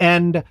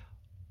 And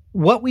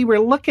what we were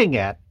looking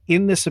at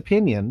in this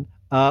opinion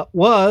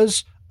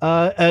was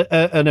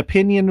an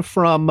opinion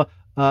from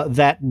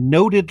that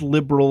noted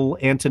liberal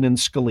Antonin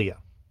Scalia.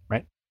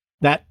 Right.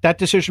 That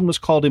decision was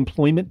called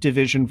Employment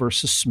Division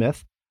versus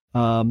Smith.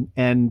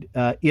 And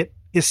it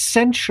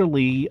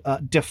essentially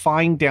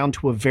defined down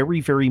to a very,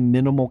 very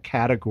minimal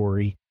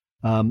category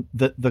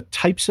the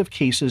types of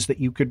cases that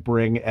you could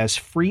bring as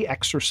free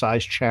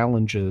exercise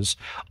challenges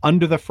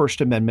under the First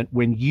Amendment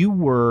when you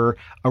were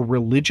a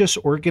religious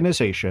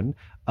organization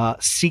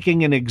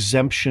seeking an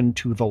exemption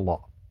to the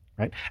law.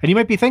 Right. And you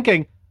might be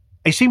thinking,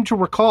 I seem to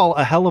recall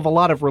a hell of a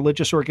lot of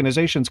religious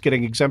organizations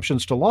getting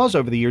exemptions to laws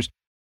over the years.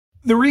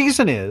 The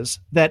reason is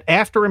that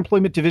after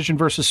Employment Division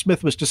versus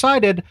Smith was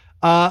decided,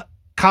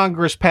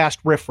 Congress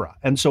passed RFRA.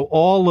 And so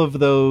all of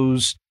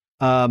those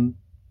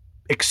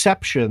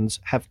exceptions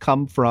have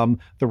come from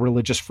the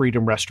Religious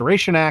Freedom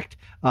Restoration Act.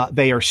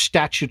 They are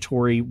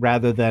statutory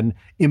rather than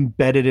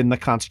embedded in the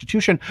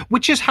Constitution,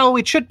 which is how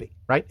it should be,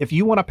 right? If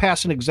you want to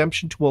pass an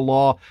exemption to a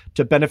law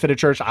to benefit a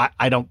church,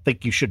 I don't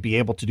think you should be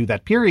able to do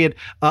that, period.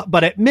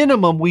 But at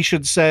minimum, we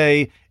should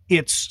say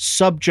it's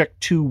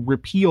subject to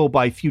repeal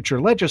by future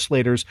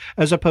legislators,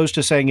 as opposed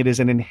to saying it is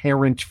an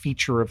inherent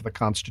feature of the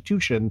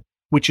Constitution,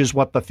 which is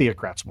what the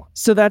theocrats want.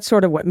 So that's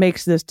sort of what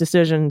makes this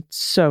decision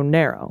so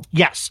narrow.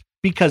 Yes,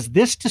 because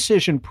this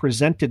decision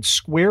presented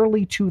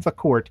squarely to the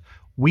court,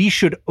 we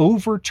should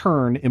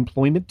overturn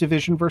Employment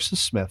Division versus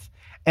Smith,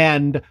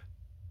 and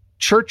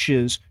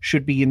churches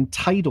should be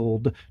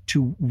entitled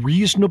to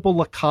reasonable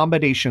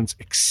accommodations,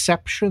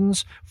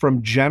 exceptions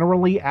from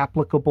generally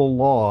applicable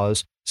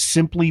laws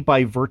simply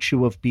by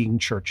virtue of being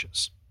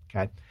churches.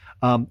 Okay.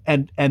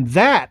 And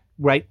that,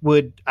 right,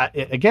 would,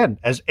 again,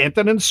 as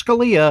Antonin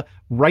Scalia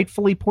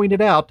rightfully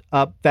pointed out,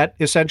 that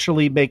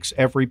essentially makes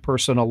every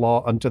person a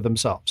law unto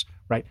themselves,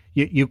 right?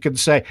 You can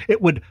say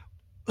it would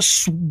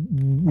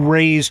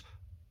raise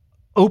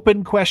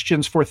open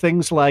questions for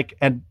things like,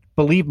 and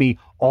believe me,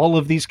 all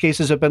of these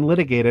cases have been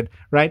litigated,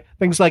 right?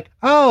 Things like,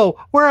 oh,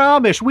 we're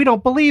Amish. We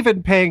don't believe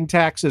in paying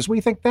taxes. We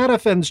think that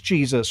offends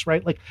Jesus,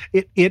 right? Like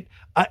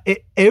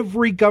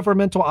every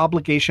governmental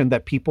obligation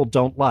that people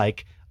don't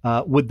like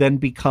would then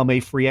become a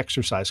free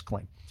exercise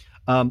claim.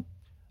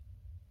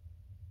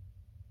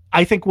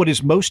 I think what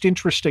is most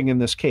interesting in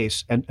this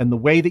case, and the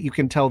way that you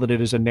can tell that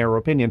it is a narrow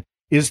opinion,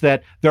 is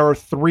that there are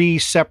three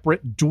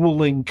separate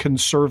dueling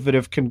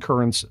conservative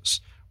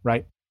concurrences,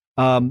 right?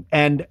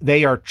 And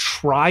they are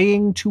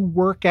trying to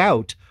work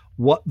out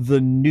what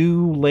the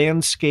new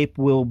landscape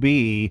will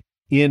be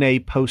in a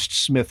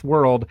post-Smith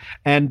world,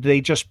 and they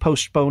just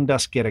postponed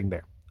us getting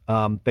there.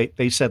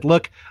 They said,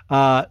 look,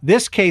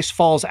 this case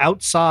falls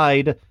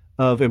outside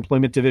of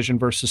Employment Division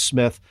versus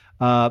Smith.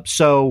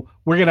 So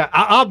we're going to,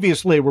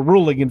 obviously we're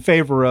ruling in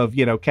favor of,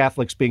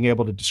 Catholics being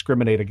able to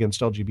discriminate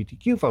against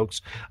LGBTQ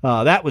folks.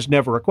 That was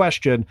never a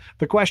question.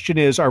 The question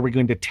is, are we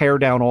going to tear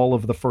down all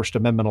of the First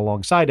Amendment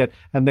alongside it?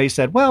 And they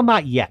said, well,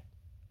 not yet.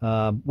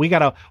 We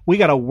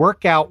gotta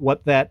work out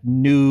what that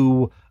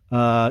new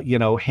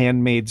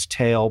Handmaid's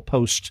Tale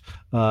post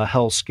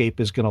hellscape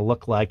is going to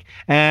look like.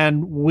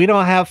 And we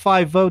don't have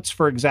 5 votes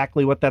for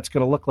exactly what that's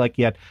going to look like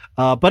yet.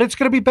 But it's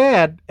going to be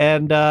bad,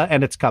 and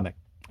it's coming.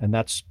 And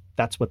that's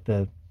what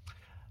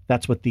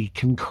the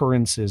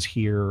concurrences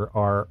here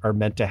are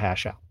meant to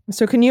hash out.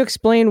 So can you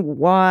explain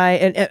why?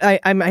 And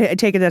I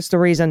take it that's the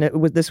reason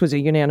this was a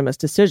unanimous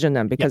decision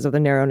then, because of the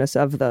narrowness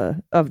of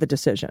the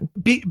decision.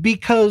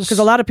 Because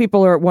a lot of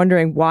people are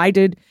wondering, why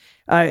did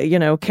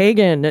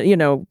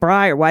Kagan,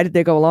 Breyer, why did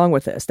they go along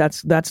with this?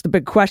 That's the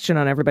big question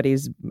on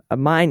everybody's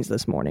minds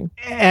this morning.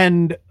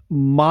 And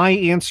my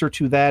answer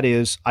to that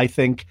is, I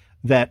think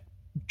that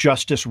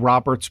Justice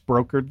Roberts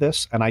brokered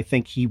this, and I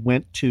think he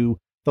went to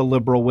the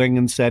liberal wing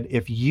and said,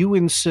 if you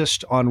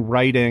insist on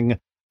writing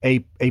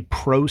a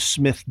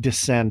pro-Smith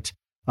dissent,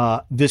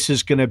 this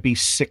is going to be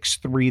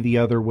 6-3 the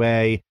other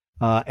way,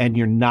 and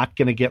you're not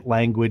going to get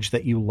language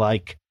that you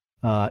like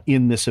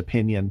in this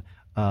opinion.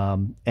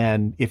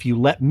 And if you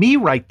let me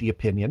write the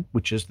opinion,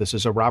 this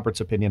is a Roberts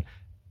opinion,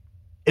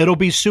 it'll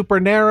be super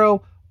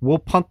narrow. We'll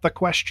punt the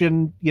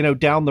question,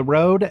 down the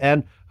road,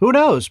 and who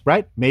knows,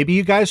 right? Maybe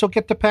you guys will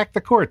get to pack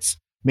the courts.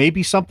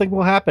 Maybe something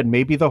will happen.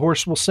 Maybe the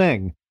horse will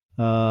sing.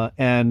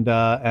 And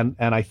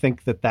I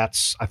think that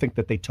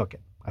they took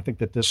it. I think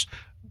that this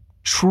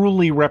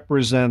truly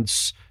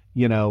represents,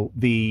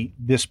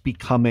 this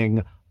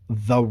becoming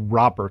the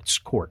Roberts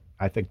court.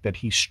 I think that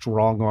he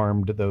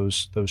strong-armed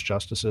those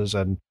justices,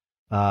 and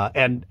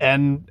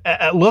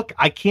look,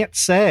 I can't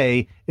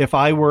say if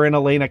I were in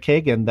Elena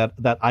Kagan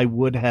that I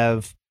would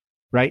have,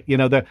 right?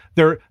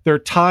 There are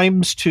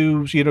times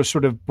to,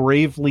 sort of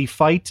bravely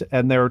fight,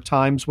 and there are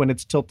times when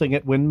it's tilting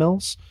at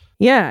windmills.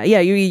 Yeah.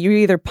 You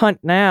either punt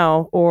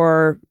now,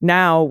 or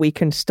now we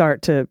can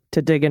start to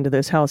dig into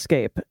this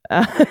hellscape.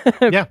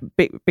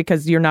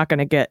 Because you're not going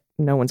to get,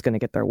 no one's going to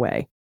get their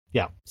way.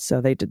 Yeah. So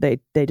they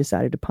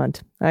decided to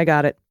punt. I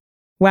got it.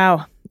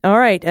 Wow. All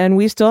right. And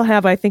we still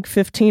have, I think,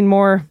 15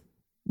 more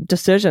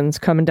decisions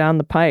coming down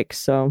the pike.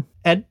 So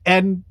and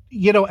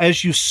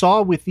as you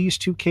saw with these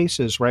 2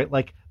 cases, right?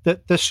 Like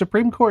the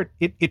Supreme Court,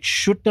 it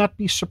should not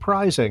be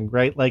surprising,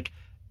 right? Like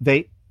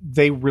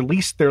they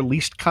released their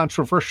least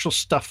controversial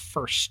stuff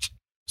first.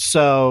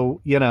 So,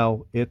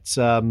 it's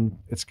going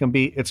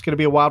to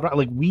be a wild ride.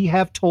 Like we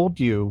have told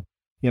you,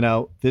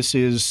 this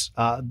is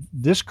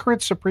this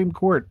current Supreme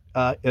Court,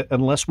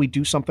 unless we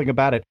do something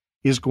about it,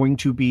 is going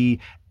to be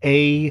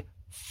a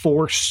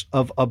force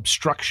of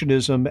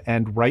obstructionism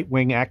and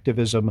right-wing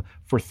activism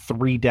for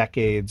 3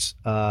 decades,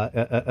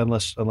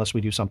 unless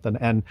we do something.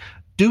 And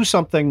do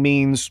something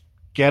means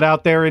get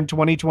out there in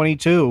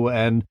 2022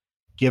 and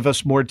give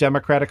us more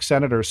Democratic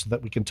senators so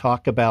that we can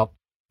talk about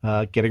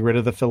getting rid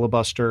of the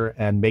filibuster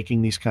and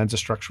making these kinds of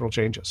structural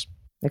changes.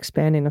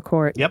 Expanding the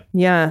court. Yep.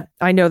 Yeah,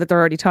 I know that they're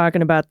already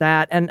talking about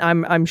that. And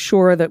I'm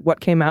sure that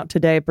what came out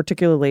today,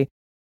 particularly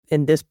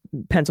in this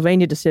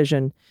Pennsylvania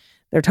decision,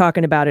 they're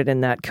talking about it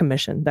in that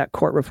commission, that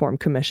court reform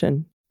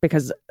commission,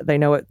 because they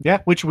know it. Yeah,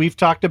 which we've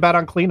talked about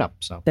on Cleanup.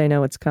 So they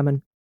know it's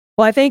coming.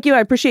 Well, I thank you.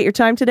 I appreciate your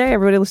time today.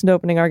 Everybody listen to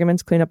Opening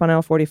Arguments, Cleanup on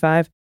Aisle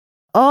 45.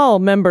 All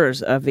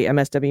members of the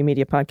MSW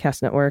Media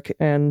Podcast Network,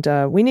 and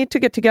we need to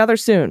get together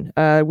soon.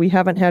 We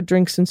haven't had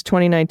drinks since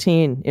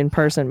 2019 in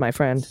person, my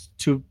friend.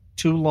 Too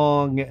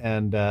long,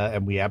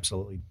 and we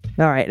absolutely.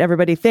 All right,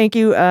 everybody. Thank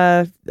you,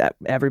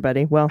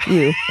 everybody. Well,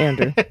 you,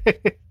 Andrew.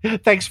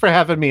 Thanks for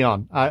having me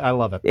on. I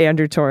love it.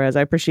 Andrew Torrez,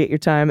 I appreciate your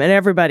time. And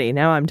everybody,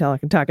 now I'm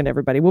talking to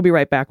everybody. We'll be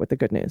right back with the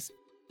good news.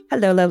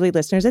 Hello, lovely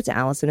listeners. It's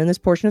Allison, and this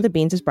portion of The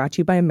Beans is brought to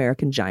you by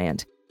American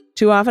Giant.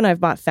 Too often I've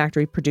bought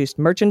factory-produced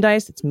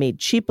merchandise. It's made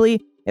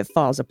cheaply. It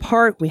falls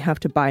apart. We have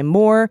to buy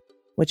more,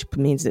 which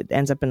means it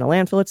ends up in the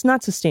landfill. It's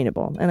not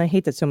sustainable, and I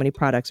hate that so many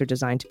products are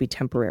designed to be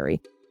temporary.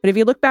 But if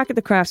you look back at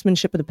the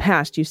craftsmanship of the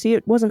past, you see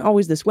it wasn't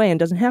always this way and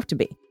doesn't have to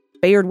be.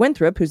 Bayard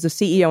Winthrop, who's the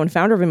CEO and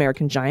founder of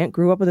American Giant,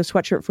 grew up with a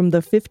sweatshirt from the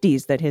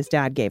 50s that his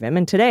dad gave him,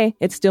 and today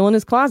it's still in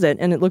his closet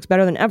and it looks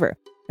better than ever.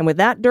 And with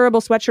that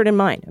durable sweatshirt in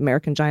mind,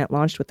 American Giant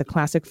launched with the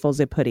classic full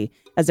zip hoodie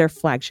as their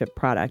flagship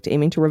product,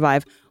 aiming to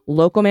revive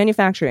local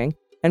manufacturing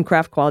and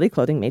craft quality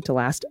clothing made to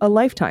last a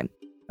lifetime.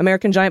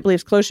 American Giant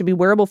believes clothes should be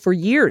wearable for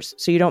years,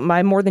 so you don't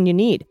buy more than you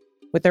need.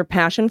 With their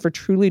passion for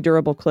truly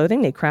durable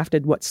clothing, they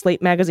crafted what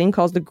Slate magazine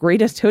calls the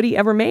greatest hoodie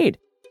ever made.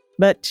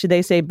 But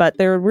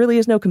there really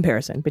is no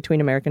comparison between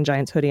American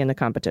Giant's hoodie and the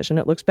competition.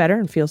 It looks better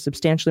and feels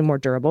substantially more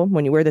durable.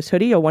 When you wear this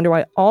hoodie, you'll wonder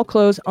why all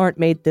clothes aren't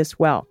made this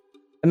well.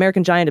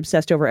 American Giant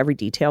obsessed over every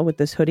detail with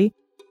this hoodie.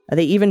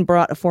 They even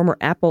brought a former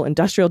Apple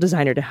industrial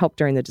designer to help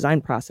during the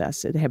design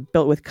process. They have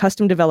built with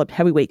custom-developed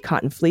heavyweight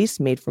cotton fleece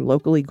made from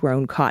locally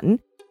grown cotton,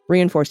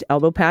 reinforced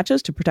elbow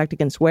patches to protect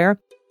against wear,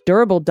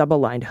 durable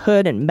double-lined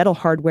hood, and metal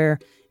hardware.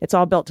 It's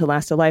all built to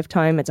last a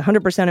lifetime. It's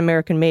 100%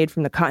 American-made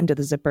from the cotton to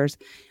the zippers.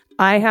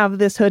 I have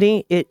this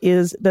hoodie. It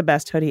is the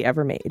best hoodie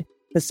ever made.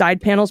 The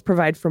side panels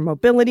provide for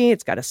mobility.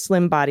 It's got a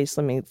slim body,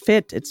 slimming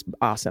fit. It's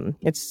awesome.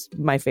 It's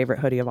my favorite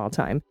hoodie of all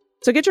time.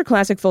 So get your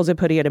classic full zip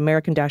hoodie at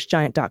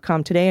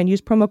American-Giant.com today and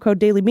use promo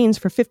code DailyBeans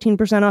for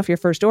 15% off your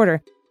first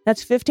order.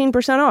 That's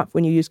 15% off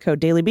when you use code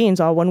DailyBeans,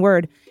 all one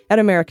word, at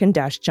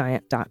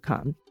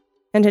American-Giant.com.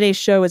 And today's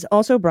show is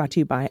also brought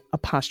to you by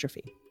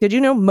Apostrophe. Did you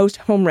know most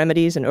home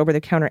remedies and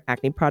over-the-counter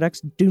acne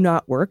products do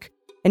not work?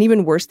 And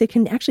even worse, they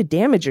can actually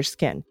damage your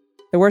skin.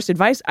 The worst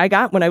advice I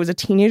got when I was a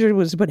teenager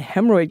was to put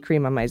hemorrhoid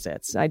cream on my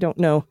zits. I don't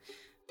know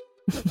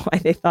why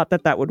they thought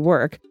that would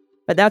work,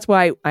 but that's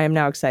why I am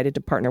now excited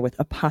to partner with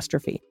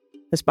Apostrophe,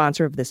 the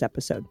sponsor of this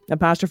episode.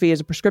 Apostrophe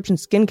is a prescription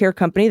skincare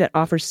company that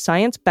offers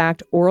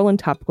science-backed oral and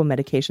topical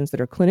medications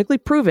that are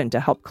clinically proven to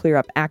help clear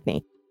up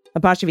acne.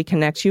 Apostrophe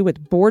connects you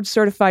with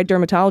board-certified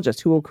dermatologists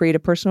who will create a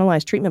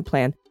personalized treatment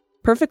plan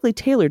perfectly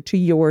tailored to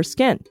your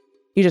skin.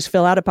 You just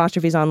fill out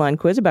Apostrophe's online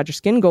quiz about your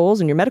skin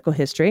goals and your medical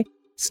history,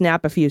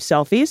 snap a few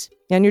selfies,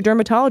 and your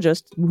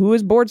dermatologist, who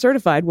is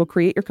board-certified, will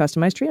create your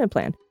customized treatment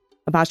plan.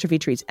 Apostrophe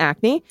treats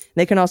acne.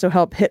 They can also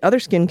help hit other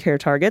skincare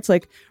targets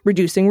like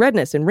reducing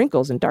redness and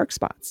wrinkles and dark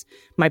spots.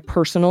 My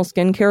personal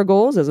skincare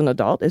goals as an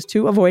adult is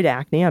to avoid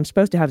acne. I'm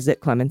supposed to have zit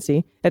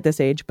clemency at this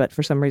age, but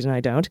for some reason I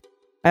don't.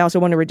 I also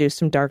want to reduce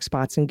some dark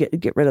spots and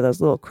get rid of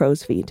those little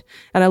crow's feet.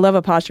 And I love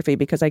Apostrophe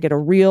because I get a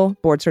real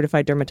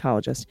board-certified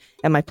dermatologist,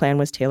 and my plan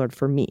was tailored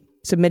for me.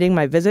 Submitting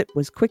my visit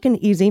was quick and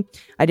easy.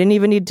 I didn't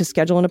even need to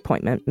schedule an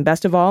appointment. And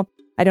best of all,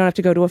 I don't have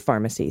to go to a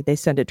pharmacy. They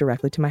send it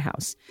directly to my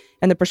house.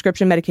 And the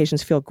prescription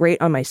medications feel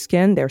great on my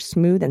skin. They're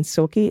smooth and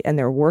silky, and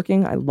they're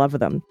working. I love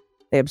them.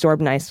 They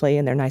absorb nicely,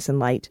 and they're nice and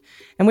light.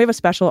 And we have a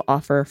special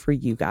offer for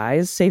you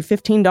guys. Save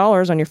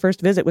 $15 on your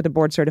first visit with a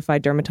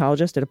board-certified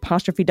dermatologist at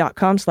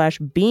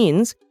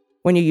apostrophe.com/beans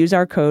when you use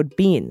our code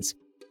BEANS.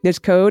 This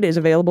code is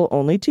available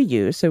only to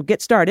you, so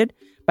get started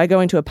by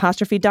going to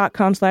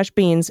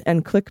apostrophe.com/beans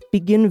and click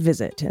Begin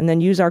Visit, and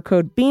then use our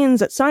code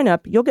BEANS at sign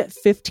up. You'll get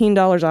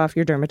 $15 off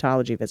your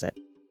dermatology visit.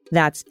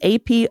 That's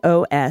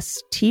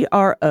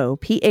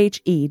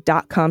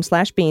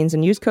apostrophe.com/beans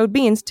and use code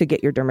BEANS to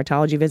get your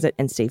dermatology visit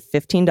and save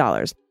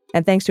 $15.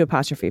 And thanks to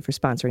Apostrophe for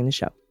sponsoring the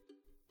show.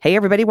 Hey,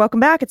 everybody,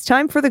 welcome back. It's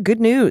time for the good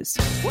news.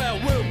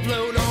 Well, we'll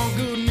float on,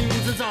 good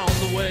news is on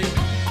the way.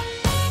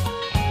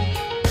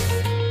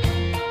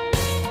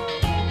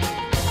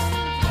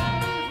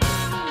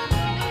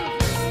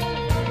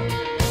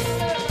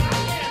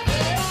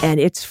 And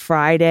it's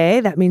Friday.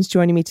 That means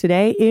joining me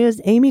today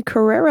is Amy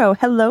Carrero.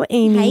 Hello,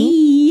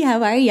 Amy. Hi,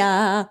 how are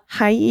ya?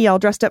 Hi, all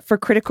dressed up for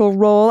Critical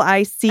Role,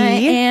 I see. I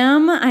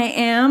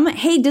am.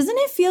 Hey, doesn't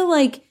it feel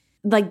like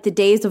the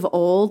days of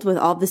old with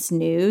all this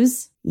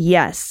news?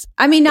 Yes.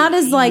 I mean, not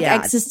as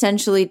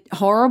existentially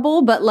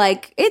horrible, but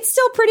it's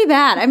still pretty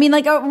bad. I mean,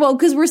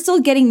 because we're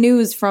still getting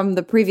news from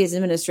the previous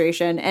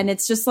administration, and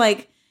it's just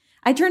I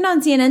turned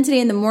on CNN today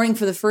in the morning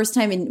for the first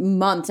time in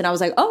months, and I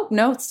was like, oh,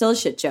 no, it's still a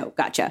shit show.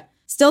 Gotcha.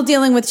 Still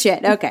dealing with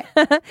shit. Okay.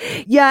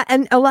 Yeah,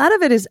 and a lot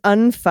of it is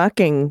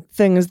unfucking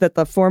things that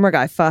the former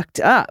guy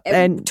fucked up.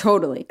 And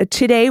totally.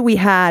 Today we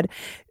had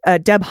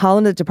Deb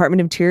Haaland, the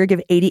Department of Interior,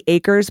 give 80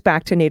 acres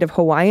back to Native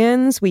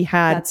Hawaiians. We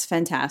had That's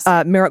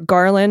fantastic. Merrick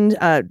Garland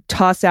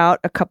toss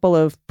out a couple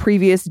of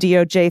previous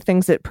DOJ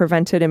things that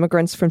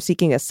immigrants from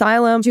seeking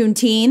asylum.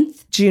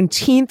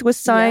 Juneteenth was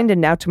signed,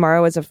 and now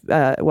tomorrow is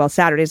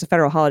Saturday is a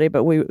federal holiday,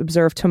 but we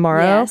observe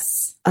tomorrow.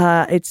 Yes.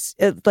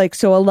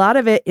 So a lot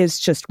of it is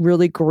just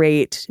really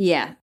great.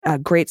 Yeah.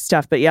 Great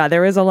stuff. But yeah,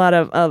 there is a lot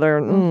of other.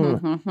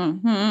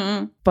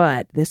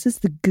 But this is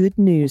the good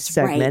news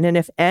segment. Right. And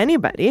if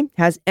anybody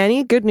has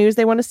any good news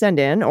they want to send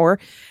in, or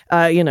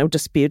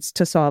disputes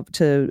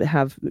to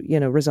have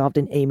resolved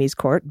in Amy's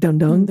court,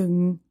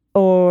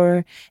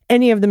 or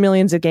any of the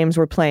millions of games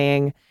we're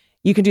playing,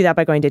 you can do that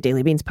by going to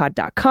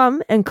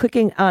dailybeanspod.com and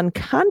clicking on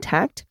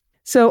contact.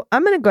 So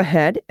I'm going to go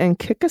ahead and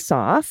kick us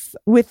off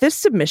with this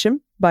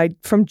submission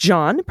from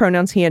John,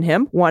 pronouns he and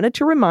him, wanted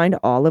to remind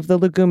all of the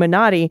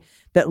Leguminati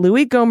that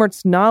Louis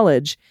Gohmert's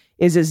knowledge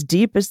is as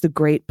deep as the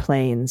Great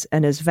Plains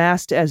and as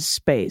vast as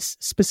space,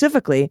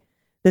 specifically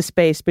the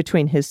space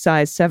between his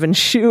size 7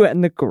 shoe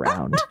and the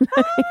ground.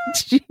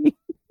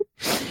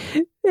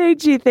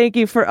 AG, thank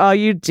you for all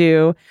you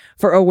do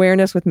for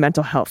awareness with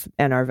mental health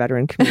and our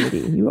veteran community.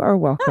 You are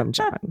welcome,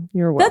 John.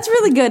 You're welcome. That's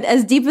really good.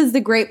 As deep as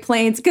the Great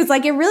Plains, because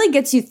it really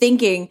gets you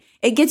thinking.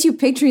 It gets you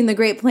picturing the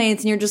Great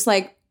Plains, and you're just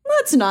like,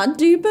 that's not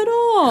deep at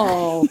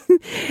all.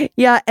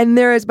 Yeah, and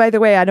there is, by the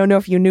way, I don't know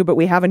if you knew, but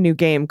we have a new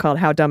game called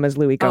How Dumb is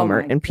Louis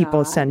Gohmert, and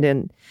people send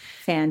in,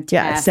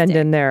 fantastic.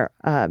 their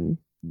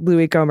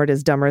Louis Gohmert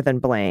is dumber than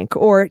blank,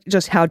 or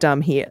just how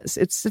dumb he is.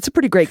 It's a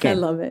pretty great game. I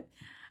love it.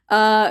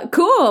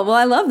 Cool. Well,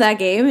 I love that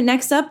game.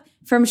 Next up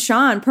from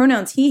Sean,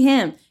 pronouns he,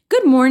 him.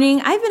 Good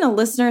morning. I've been a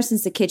listener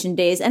since the kitchen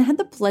days and had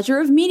the pleasure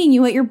of meeting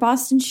you at your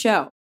Boston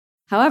show.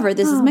 However,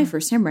 this is my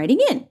first time writing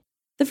in.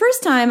 The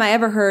first time I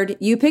ever heard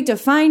 "You picked a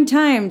fine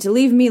time to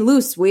leave me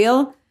loose,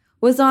 Wheel"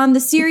 was on the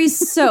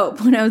series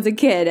Soap when I was a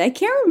kid. I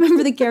can't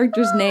remember the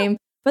character's name,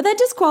 but that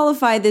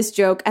disqualified this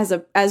joke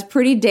as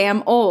pretty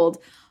damn old.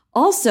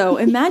 Also,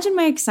 imagine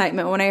my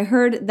excitement when I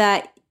heard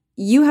that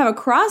you have a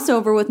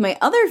crossover with my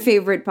other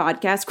favorite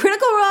podcast,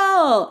 Critical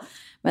Role.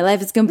 My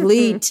life is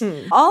complete.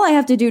 All I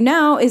have to do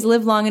now is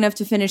live long enough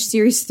to finish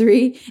Series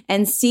 3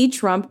 and see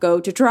Trump go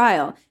to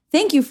trial.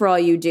 Thank you for all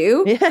you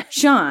do.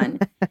 Sean.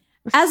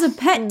 As a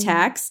pet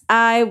tax,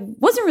 I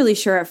wasn't really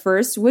sure at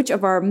first which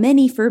of our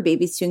many fur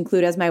babies to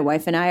include, as my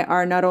wife and I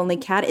are not only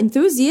cat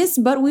enthusiasts,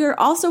 but we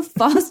also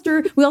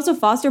foster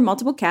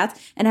multiple cats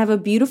and have a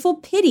beautiful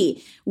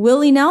pitty,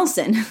 Willie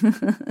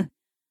Nelson,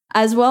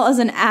 as well as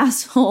an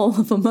asshole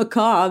of a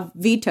macaw,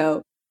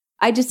 Vito.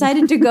 I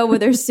decided to go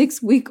with our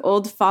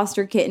 6-week-old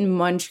foster kitten,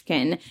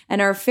 Munchkin,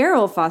 and our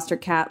feral foster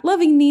cat,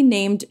 lovingly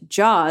nicknamed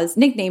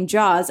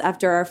Jaws,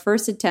 after our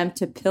first attempt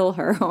to pill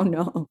her. Oh,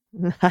 no.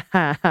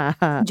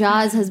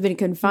 Jaws has been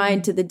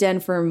confined to the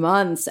den for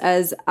months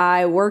as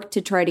I work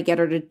to try to get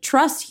her to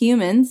trust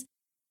humans.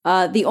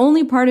 The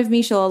only part of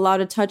me she'll allow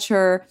to touch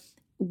her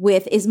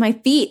with is my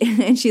feet,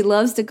 and she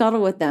loves to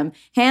cuddle with them.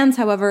 Hands,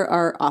 however,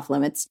 are off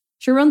limits.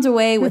 She runs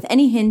away with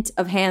any hint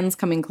of hands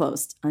coming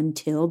close.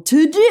 Until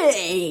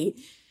today.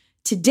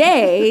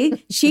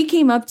 Today, she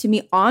came up to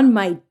me on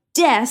my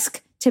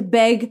desk to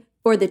beg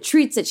for the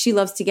treats that she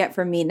loves to get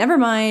from me. Never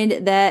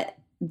mind that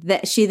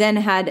she then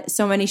had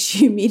so many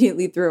she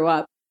immediately threw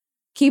up.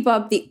 Keep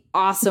up the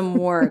awesome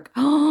work.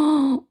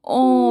 Oh,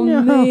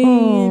 No.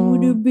 man,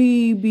 what a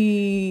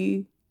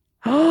baby.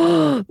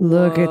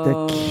 Look at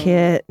the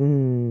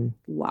kitten.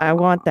 Wow. I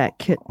want that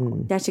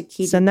kitten. That's a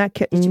kitten. Send that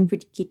That's a kitten.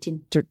 pretty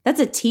kitten. That's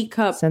a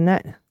teacup Send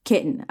that.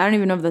 kitten. I don't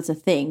even know if that's a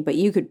thing, but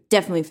you could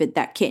definitely fit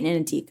that kitten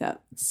in a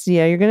teacup. So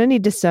yeah, you're going to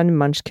need to send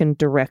Munchkin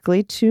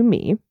directly to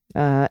me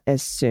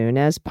as soon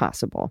as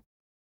possible.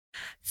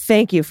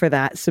 Thank you for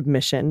that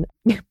submission.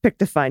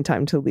 Picked a fine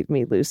time to leave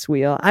me loose,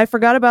 Wheel. I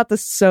forgot about the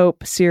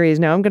Soap series.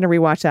 Now I'm going to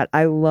rewatch that.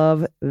 I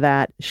love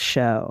that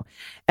show.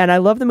 And I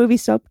love the movie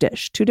Soap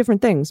Dish. Two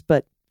different things,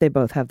 but they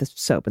both have the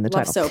soap in the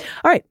Love title. soap.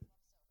 All right.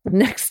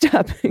 Next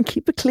up,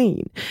 keep it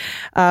clean.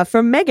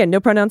 From Megan, no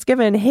pronouns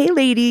given. Hey,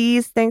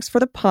 ladies, thanks for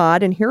the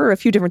pod. And here are a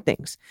few different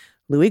things.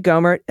 Louis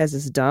Gohmert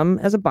as dumb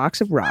as a box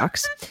of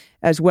rocks,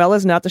 as well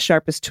as not the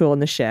sharpest tool in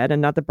the shed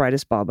and not the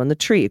brightest bulb on the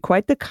tree.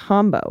 Quite the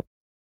combo.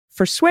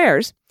 For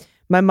swears,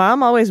 my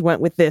mom always went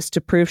with this to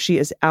prove she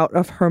is out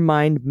of her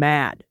mind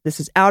mad.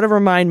 This is out of her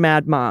mind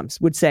mad moms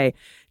would say,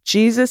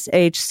 Jesus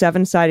H.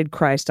 7-sided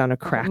Christ on a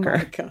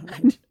cracker. Oh my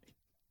God.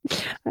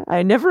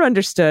 I never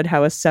understood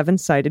how a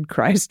 7-sided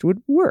Christ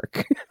would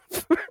work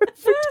for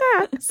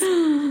tax.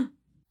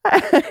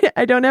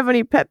 I don't have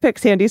any pet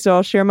pics handy, so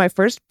I'll share my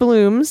first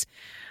blooms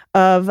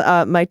of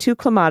my 2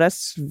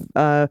 clematis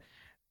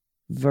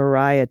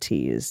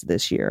varieties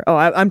this year. Oh,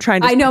 I'm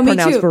trying to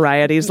pronounce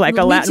varieties like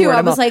a Latin word.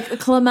 I was like,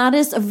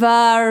 clematis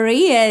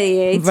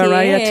varieties.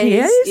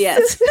 Varieties?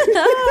 Yes.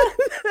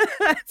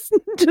 That's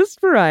just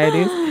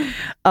varieties.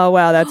 Oh,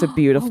 wow. That's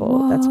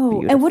beautiful. That's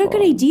beautiful. And what a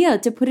good idea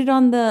to put it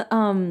on the,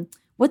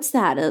 what's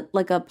that?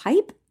 Like a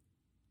pipe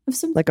of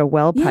some? Like a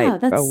well pipe. Yeah,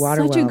 that's a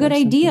water such a well good or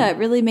idea. something. It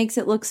really makes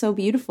it look so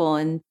beautiful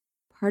and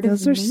part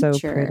Those of are nature.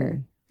 so pretty.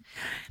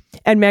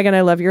 And Megan,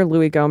 I love your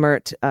Louis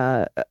Gohmert.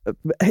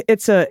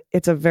 It's a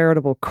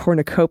veritable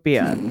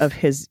cornucopia of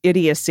his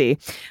idiocy,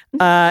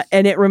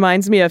 and it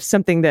reminds me of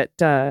something that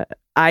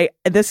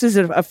this is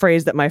a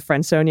phrase that my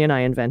friend Sonia and I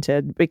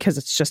invented because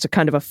it's just a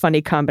kind of a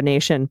funny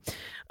combination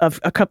of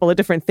a couple of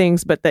different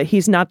things, but that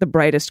he's not the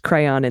brightest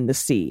crayon in the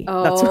sea.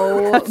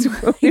 Oh, that's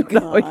what we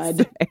would always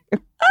say.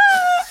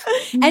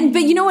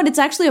 But you know what? It's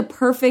actually a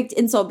perfect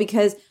insult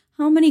because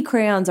how many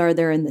crayons are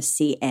there in the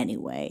sea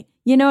anyway?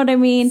 You know what I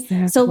mean?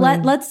 Exactly. So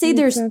let's say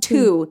there's Exactly.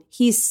 2.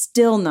 He's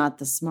still not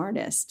the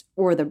smartest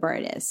or the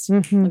brightest.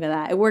 Mhm. Look at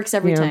that. It works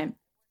every Yeah. time.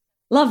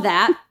 Love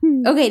that.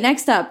 Okay,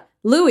 next up.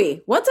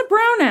 Louis, what's a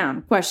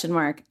pronoun? ?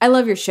 I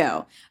love your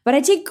show, but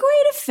I take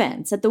great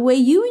offense at the way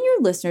you and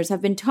your listeners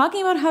have been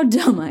talking about how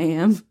dumb I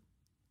am.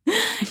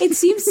 It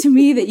seems to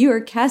me that you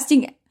are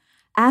casting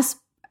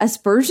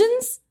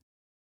aspersions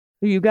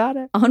You got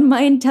it. on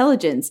my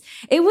intelligence.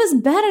 It was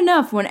bad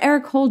enough when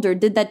Eric Holder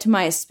did that to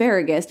my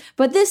asparagus,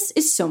 but this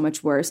is so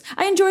much worse.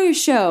 I enjoy your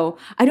show.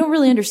 I don't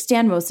really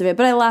understand most of it,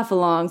 but I laugh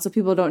along so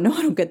people don't know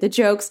I don't get the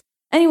jokes.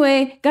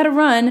 Anyway, gotta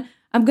run.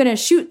 I'm gonna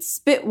shoot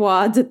spit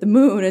wads at the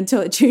moon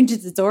until it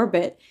changes its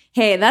orbit.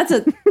 Hey, that's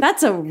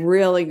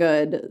really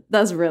good.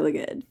 That's really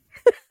good.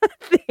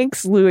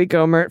 Thanks, Louis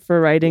Gohmert, for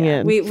writing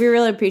in. We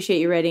really appreciate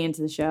you writing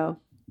into the show.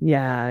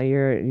 Yeah,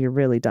 you're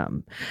really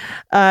dumb.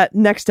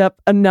 Next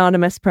up,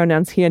 anonymous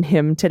pronouns he and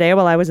him. Today,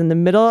 while I was in the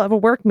middle of a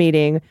work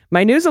meeting,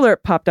 my news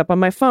alert popped up on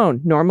my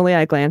phone. Normally,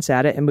 I glance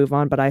at it and move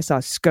on, but I saw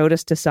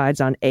SCOTUS decides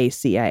on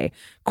ACA.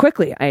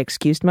 Quickly, I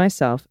excused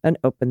myself and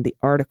opened the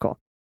article.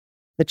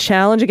 The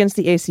challenge against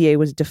the ACA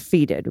was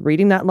defeated.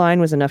 Reading that line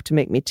was enough to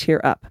make me tear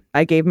up.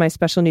 I gave my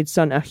special needs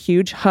son a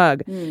huge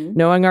hug,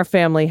 knowing our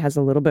family has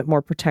a little bit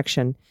more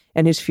protection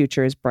and his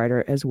future is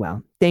brighter as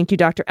well. Thank you,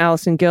 Dr.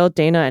 Allison Gill,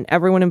 Dana, and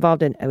everyone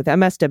involved with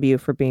MSW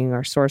for being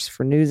our source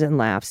for news and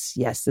laughs.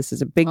 Yes, this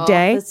is a big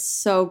day. That's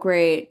so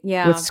great.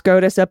 Yeah. With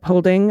SCOTUS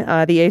upholding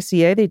the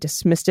ACA, they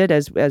dismissed it,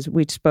 as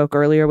we spoke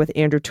earlier with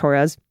Andrew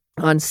Torrez,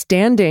 on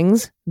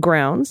standings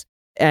grounds.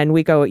 And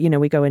we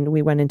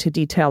went into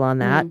detail on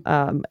that.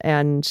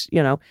 And,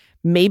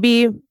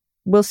 maybe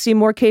we'll see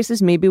more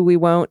cases. Maybe we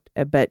won't.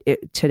 But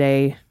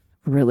today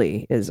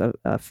really is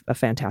a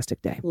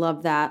fantastic day.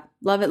 Love that.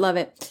 Love it. Love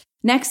it.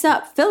 Next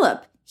up,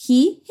 Philip.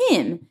 He,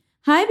 him.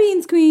 Hi,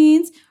 Beans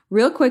Queens.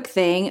 Real quick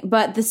thing,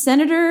 but the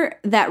senator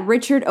that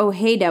Richard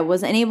Ojeda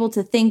was unable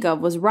to think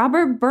of was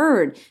Robert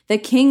Byrd, the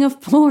king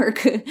of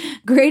pork.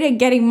 Great at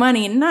getting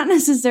money, not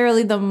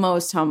necessarily the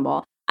most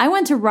humble. I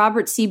went to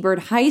Robert C. Byrd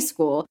High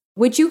School,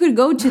 which you could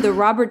go to the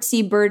Robert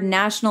C. Byrd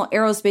National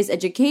Aerospace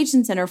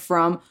Education Center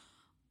from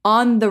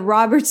on the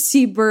Robert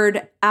C.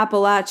 Byrd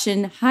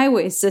Appalachian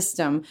Highway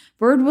System.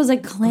 Byrd was a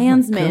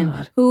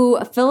Klansman who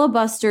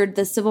filibustered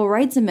the Civil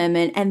Rights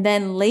Amendment and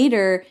then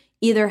later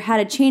either had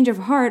a change of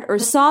heart or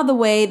saw the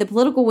way the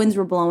political winds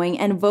were blowing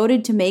and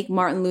voted to make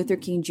Martin Luther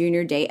King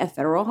Jr. Day a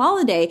federal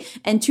holiday.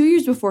 And 2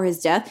 years before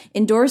his death,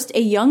 endorsed a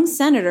young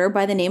senator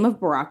by the name of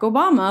Barack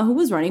Obama, who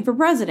was running for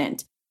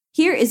president.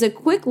 Here is a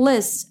quick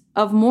list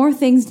of more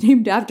things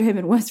named after him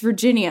in West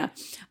Virginia.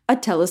 A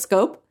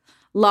telescope,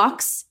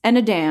 locks and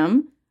a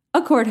dam,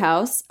 a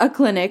courthouse, a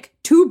clinic,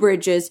 2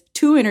 bridges,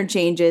 2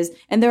 interchanges,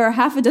 and there are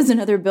half a dozen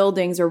other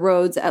buildings or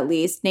roads at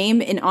least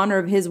named in honor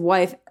of his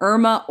wife,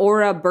 Irma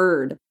Ora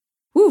Byrd.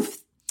 Oof,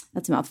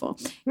 that's a mouthful.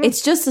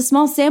 It's just a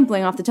small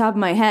sampling off the top of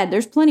my head.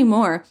 There's plenty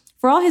more.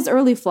 For all his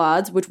early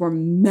flaws, which were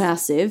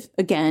massive,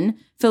 again,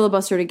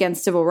 filibustered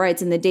against civil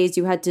rights in the days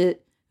you had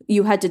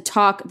to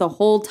talk the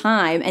whole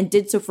time and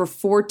did so for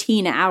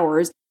 14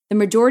 hours. The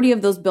majority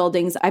of those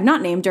buildings I've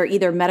not named are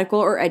either medical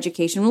or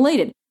education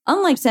related.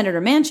 Unlike Senator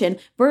Manchin,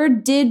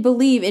 Byrd did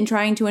believe in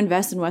trying to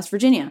invest in West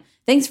Virginia.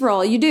 Thanks for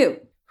all you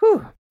do.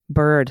 Whew.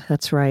 Byrd,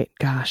 that's right.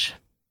 Gosh.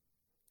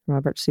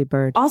 Robert C.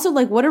 Byrd. Also,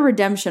 what a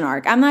redemption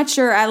arc. I'm not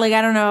sure. I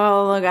don't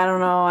know. I don't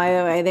know.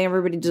 I think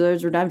everybody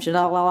deserves redemption,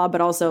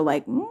 but also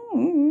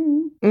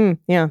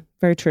yeah,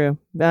 very true.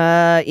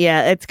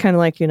 Yeah, it's kind of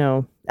like,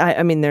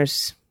 I mean,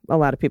 there's a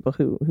lot of people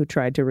who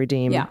tried to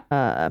redeem. Yeah.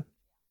 But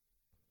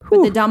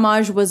the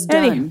damage was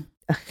done.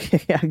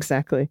 Yeah,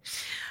 exactly.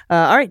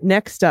 All right,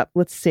 next up,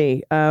 let's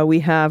see. We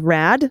have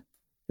Rad,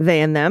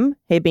 they and them.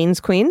 Hey, Beans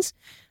Queens.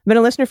 I've been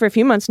a listener for a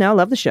few months now.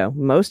 Love the show.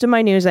 Most of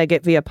my news I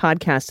get via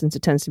podcast since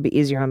it tends to be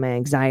easier on my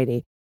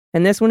anxiety.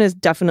 And this one is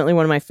definitely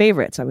one of my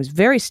favorites. I was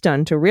very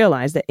stunned to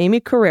realize that Amy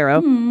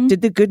Carrero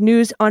did the good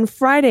news on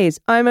Fridays.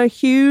 I'm a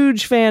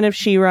huge fan of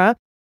She-Ra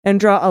and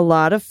draw a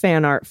lot of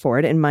fan art for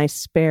it in my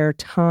spare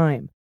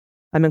time.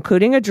 I'm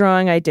including a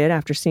drawing I did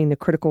after seeing the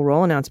Critical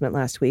Role announcement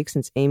last week,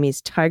 since Amy's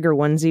tiger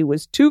onesie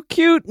was too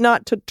cute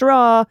not to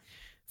draw.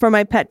 For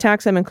my pet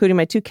tax, I'm including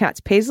my 2 cats,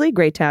 Paisley,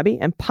 Gray Tabby,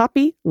 and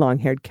Poppy,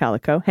 long-haired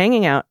calico,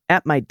 hanging out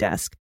at my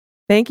desk.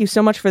 Thank you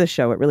so much for the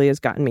show. It really has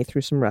gotten me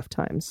through some rough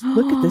times.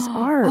 Look at this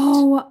art.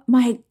 Oh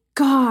my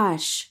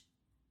gosh.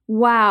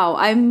 Wow.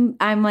 I'm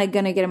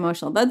gonna get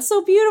emotional. That's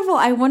so beautiful.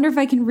 I wonder if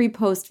I can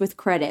repost with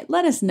credit.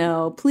 Let us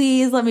know.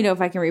 Please let me know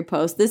if I can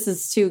repost. This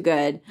is too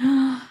good.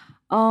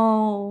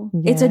 Oh,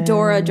 yeah. It's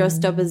Adora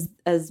dressed up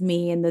as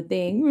me in the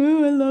thing.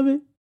 Oh, I love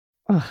it.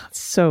 Oh, it's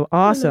so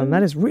awesome.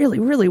 That is really,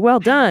 really well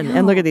done.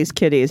 And look at these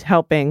kitties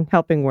helping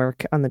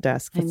work on the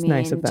desk. It's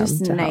nice of them.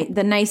 Just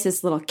the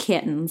nicest little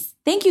kittens.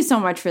 Thank you so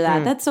much for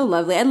that. That's so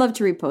lovely. I'd love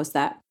to repost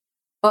that.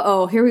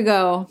 Uh-oh, here we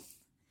go.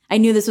 I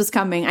knew this was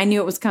coming. I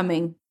knew it was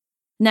coming.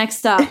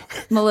 Next up,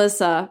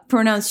 Melissa,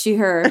 pronouns she,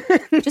 her.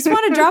 Just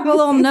want to drop a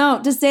little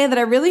note to say that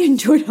I really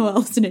enjoyed how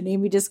Allison and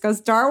Amy discussed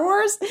Star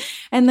Wars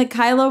and the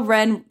Kylo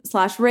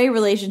Ren/Rey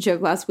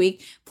relationship last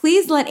week.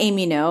 Please let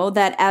Amy know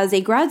that as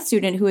a grad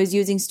student who is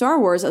using Star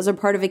Wars as a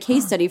part of a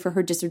case study for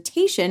her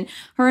dissertation,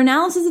 her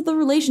analysis of the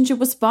relationship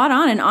was spot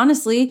on and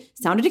honestly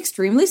sounded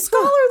extremely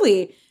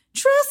scholarly.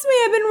 Trust me,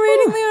 I've been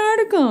reading the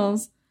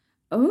articles.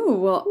 Oh,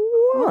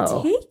 well,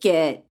 I'll take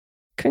it.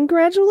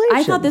 Congratulations.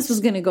 I thought this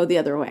was going to go the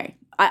other way.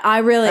 I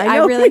really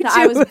thought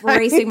I was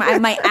bracing.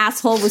 My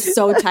asshole was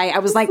so tight. I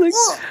was like,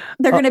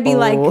 they're going to be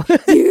like,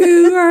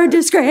 you are a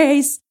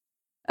disgrace.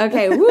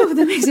 Okay, woo,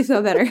 that makes me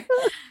feel better.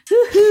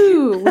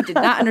 Woo-hoo. We did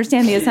not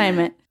understand the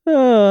assignment.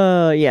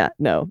 Yeah,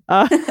 no.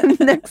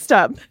 Next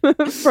up,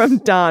 from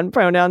Dawn,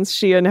 pronouns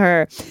she and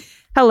her.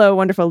 Hello,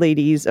 wonderful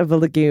ladies of the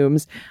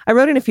legumes. I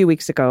wrote in a few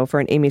weeks ago for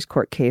an Amy's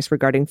court case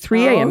regarding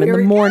 3 a.m. in the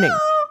morning.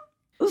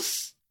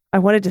 I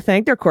wanted to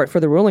thank their court for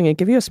the ruling and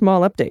give you a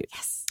small update.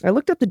 Yes. I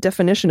looked up the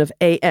definition of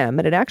AM,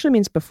 and it actually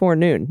means before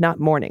noon, not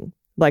morning,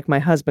 like my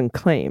husband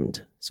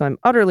claimed. So I'm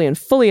utterly and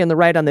fully in the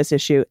right on this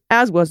issue,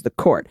 as was the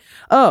court.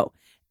 Oh,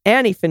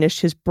 and he finished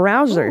his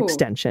browser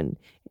extension.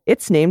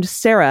 It's named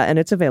Sarah, and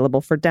it's available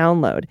for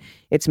download.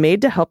 It's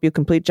made to help you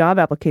complete job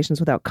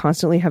applications without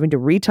constantly having to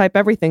retype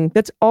everything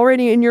that's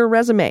already in your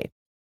resume.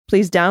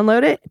 Please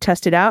download it,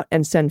 test it out,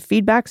 and send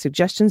feedback,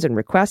 suggestions, and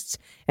requests.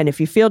 And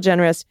if you feel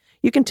generous,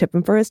 you can tip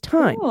him for his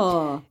time.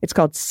 Cool. It's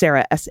called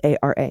Sarah,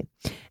 S-A-R-A.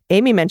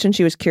 Amy mentioned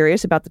she was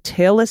curious about the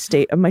tailless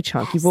state of my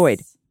chunky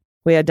void.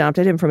 We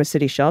adopted him from a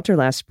city shelter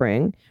last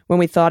spring when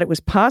we thought it was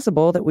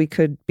possible that we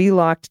could be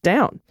locked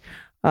down.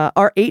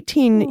 Our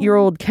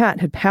 18-year-old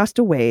cat had passed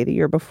away the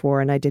year before,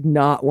 and I did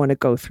not want to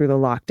go through the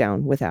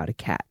lockdown without a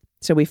cat.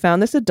 So we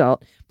found this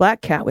adult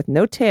black cat with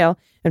no tail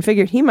and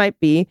figured he might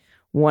be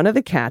one of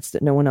the cats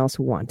that no one else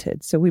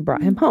wanted. So we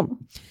brought him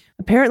home.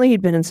 Apparently,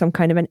 he'd been in some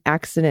kind of an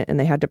accident, and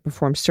they had to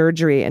perform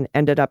surgery and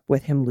ended up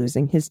with him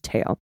losing his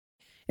tail.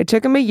 It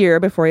took him a year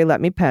before he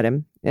let me pet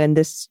him, and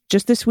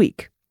just this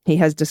week, He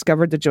has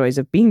discovered the joys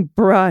of being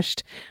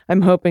brushed.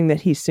 I'm hoping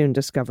that he soon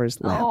discovers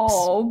lips.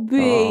 Oh,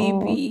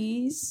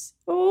 babies.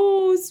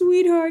 Oh,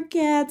 sweetheart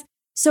cats.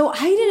 So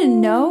I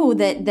didn't know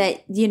that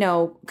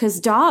because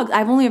dogs,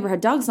 I've only ever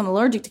had dogs. I'm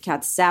allergic to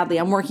cats, sadly.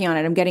 I'm working on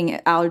it. I'm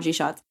getting allergy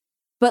shots.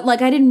 But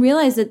like, I didn't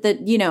realize that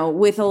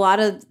with a lot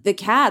of the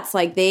cats,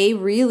 like they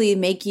really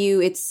make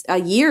you, it's a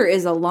year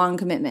is a long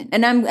commitment.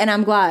 And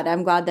I'm glad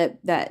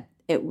that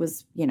it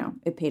was,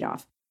 it paid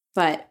off.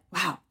 But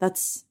wow,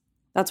 that's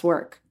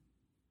work.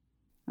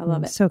 I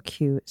love it. So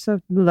cute.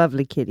 So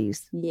lovely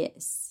kitties.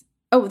 Yes.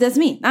 Oh, that's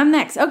me. I'm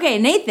next. Okay,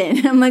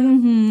 Nathan. I'm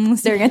like,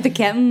 staring at the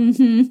cat.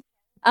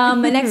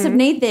 Next up,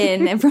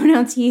 Nathan, and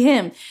pronouns he,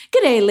 him.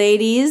 G'day,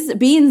 ladies.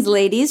 Beans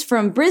ladies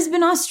from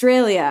Brisbane,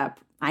 Australia.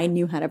 I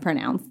knew how to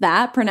pronounce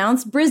that.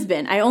 Pronounce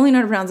Brisbane. I only know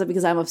how to pronounce it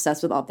because I'm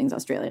obsessed with all things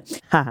Australia.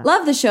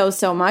 Love the show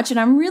so much, and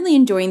I'm really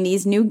enjoying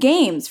these new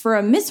games. For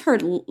a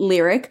misheard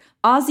lyric,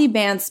 Aussie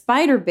band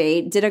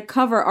Spiderbait did a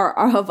cover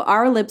of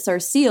Our Lips Are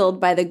Sealed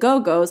by the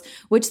Go-Go's,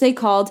 which they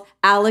called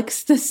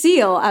Alex the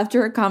Seal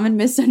after a common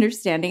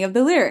misunderstanding of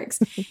the lyrics.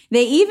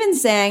 They even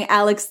sang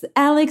Alex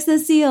the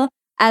Seal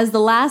as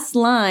the last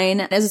line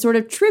as a sort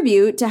of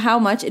tribute to how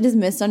much it is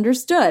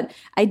misunderstood.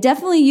 I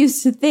definitely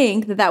used to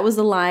think that was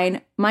a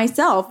line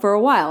myself for a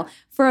while.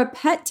 For a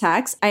pet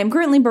tax, I am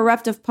currently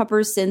bereft of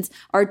puppers since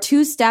our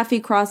 2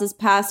 Staffy crosses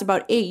passed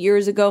about 8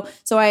 years ago,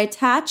 so I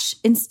attach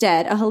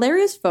instead a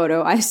hilarious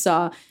photo I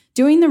saw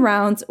doing the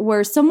rounds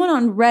where someone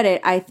on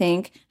Reddit, I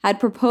think, had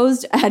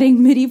proposed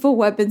adding medieval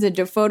weapons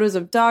into photos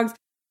of dogs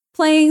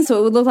playing so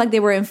it would look like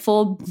they were in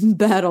full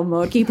battle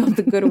mode. Keep up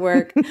the good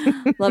work.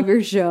 Love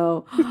your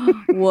show.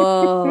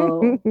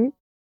 Whoa.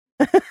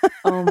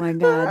 Oh my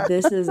God,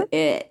 this is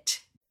it.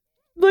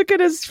 Look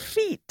at his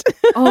feet.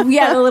 Oh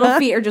yeah, the little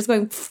feet are just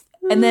going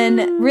and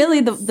then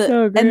really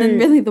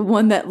the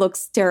one that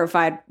looks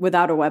terrified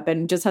without a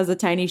weapon just has a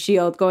tiny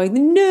shield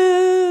going,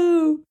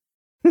 no.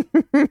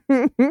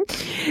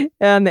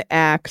 And the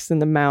axe in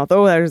the mouth.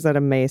 Oh, there's that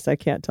a mace. I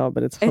can't tell,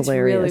 but it's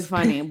hilarious. It's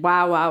really funny.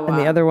 Wow. And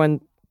the other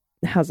one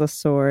has a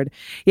sword.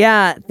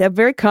 Yeah, a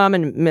very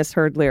common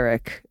misheard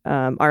lyric.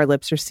 Our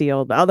lips are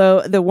sealed.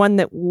 Although the one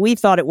that we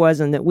thought it was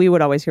and that we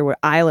would always hear were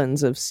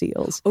Islands of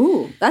Seals.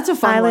 Ooh, that's a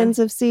fun Islands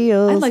one. Of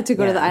Seals. I'd like to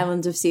go to the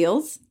Islands of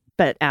Seals.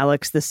 But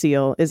Alex the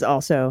Seal is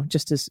also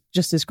just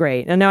as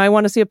great. And now I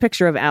want to see a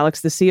picture of Alex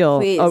the Seal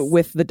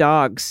with the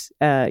dogs,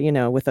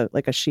 with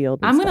a shield.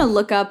 I'm going to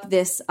look up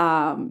this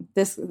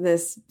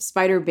this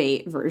spider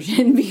bait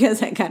version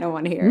because I kind of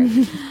want to hear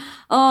it.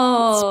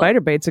 Oh, Spider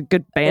Bait's a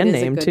good band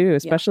name too,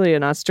 especially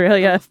in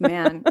Australia. Oh,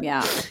 man,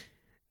 yeah.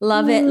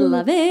 Love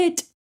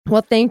it.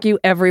 Well, thank you,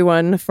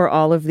 everyone, for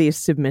all of these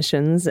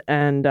submissions.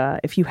 And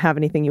if you have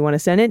anything you want to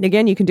send in,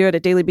 again, you can do it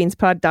at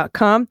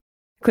dailybeanspod.com.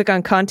 Click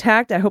on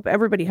contact. I hope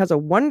everybody has a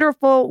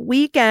wonderful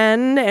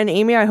weekend. And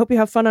Amy, I hope you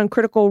have fun on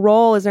Critical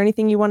Role. Is there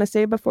anything you want to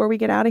say before we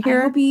get out of here?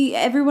 I hope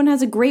everyone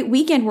has a great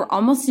weekend. We're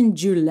almost in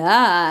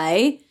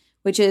July,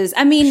 which is,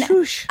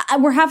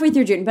 we're halfway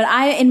through June. But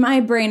in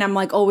my brain, I'm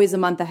like always a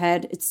month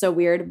ahead. It's so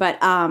weird.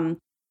 But man,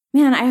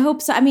 I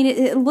hope so. I mean,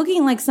 it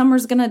looking like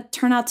summer's going to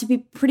turn out to be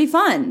pretty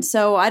fun.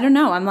 So I don't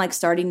know. I'm like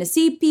starting to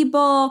see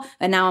people.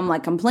 And now I'm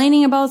like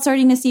complaining about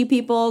starting to see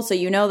people. So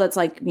that's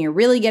like you're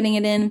really getting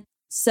it in.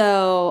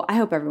 So I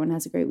hope everyone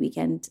has a great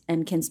weekend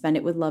and can spend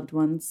it with loved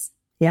ones.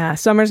 Yeah,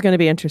 summer's going to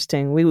be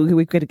interesting.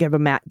 We could give a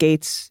Matt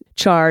Gaetz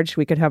charge.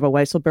 We could have a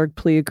Weisselberg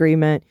plea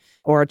agreement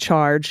or a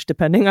charge,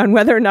 depending on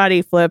whether or not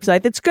he flips.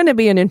 It's going to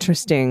be an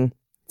interesting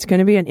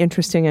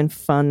and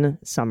fun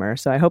summer.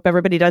 So I hope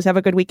everybody does have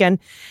a good weekend.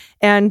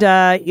 And,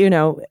 I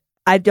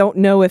don't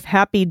know if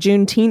Happy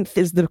Juneteenth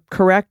is the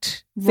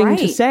correct thing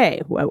to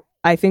say.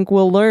 I think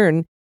we'll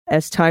learn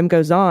as time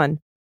goes on.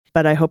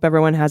 But I hope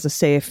everyone has a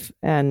safe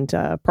and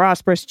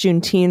prosperous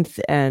Juneteenth.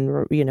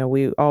 And,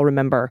 we all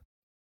remember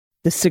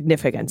the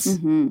significance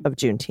of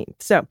Juneteenth.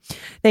 So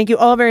thank you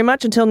all very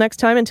much. Until next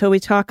time, until we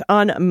talk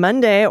on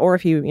Monday, or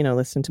if you,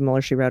 listen to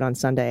Mueller, She Wrote on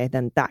Sunday,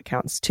 then that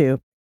counts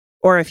too.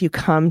 Or if you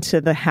come to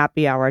the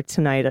happy hour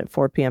tonight at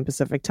 4 p.m.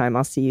 Pacific time,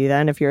 I'll see you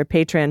then if you're a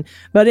patron.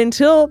 But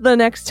until the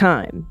next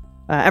time,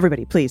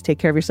 everybody, please take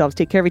care of yourselves,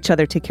 take care of each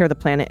other, take care of the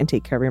planet, and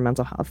take care of your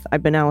mental health.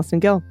 I've been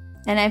Allison Gill.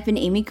 And I've been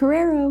Amy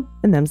Carrero.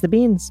 And them's the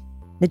beans.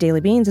 The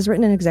Daily Beans is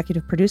written and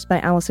executive produced by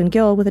Allison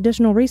Gill with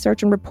additional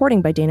research and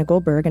reporting by Dana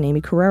Goldberg and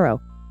Amy Carrero.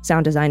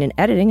 Sound design and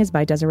editing is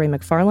by Desiree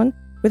McFarlane,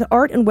 with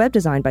art and web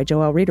design by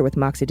Joelle Reeder with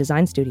Moxie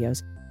Design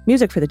Studios.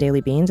 Music for The Daily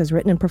Beans is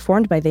written and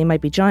performed by They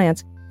Might Be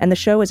Giants, and the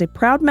show is a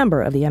proud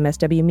member of the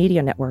MSW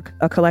Media Network,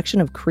 a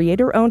collection of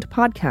creator-owned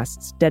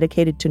podcasts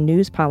dedicated to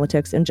news,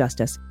 politics, and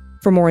justice.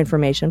 For more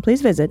information,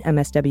 please visit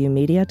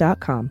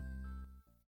mswmedia.com.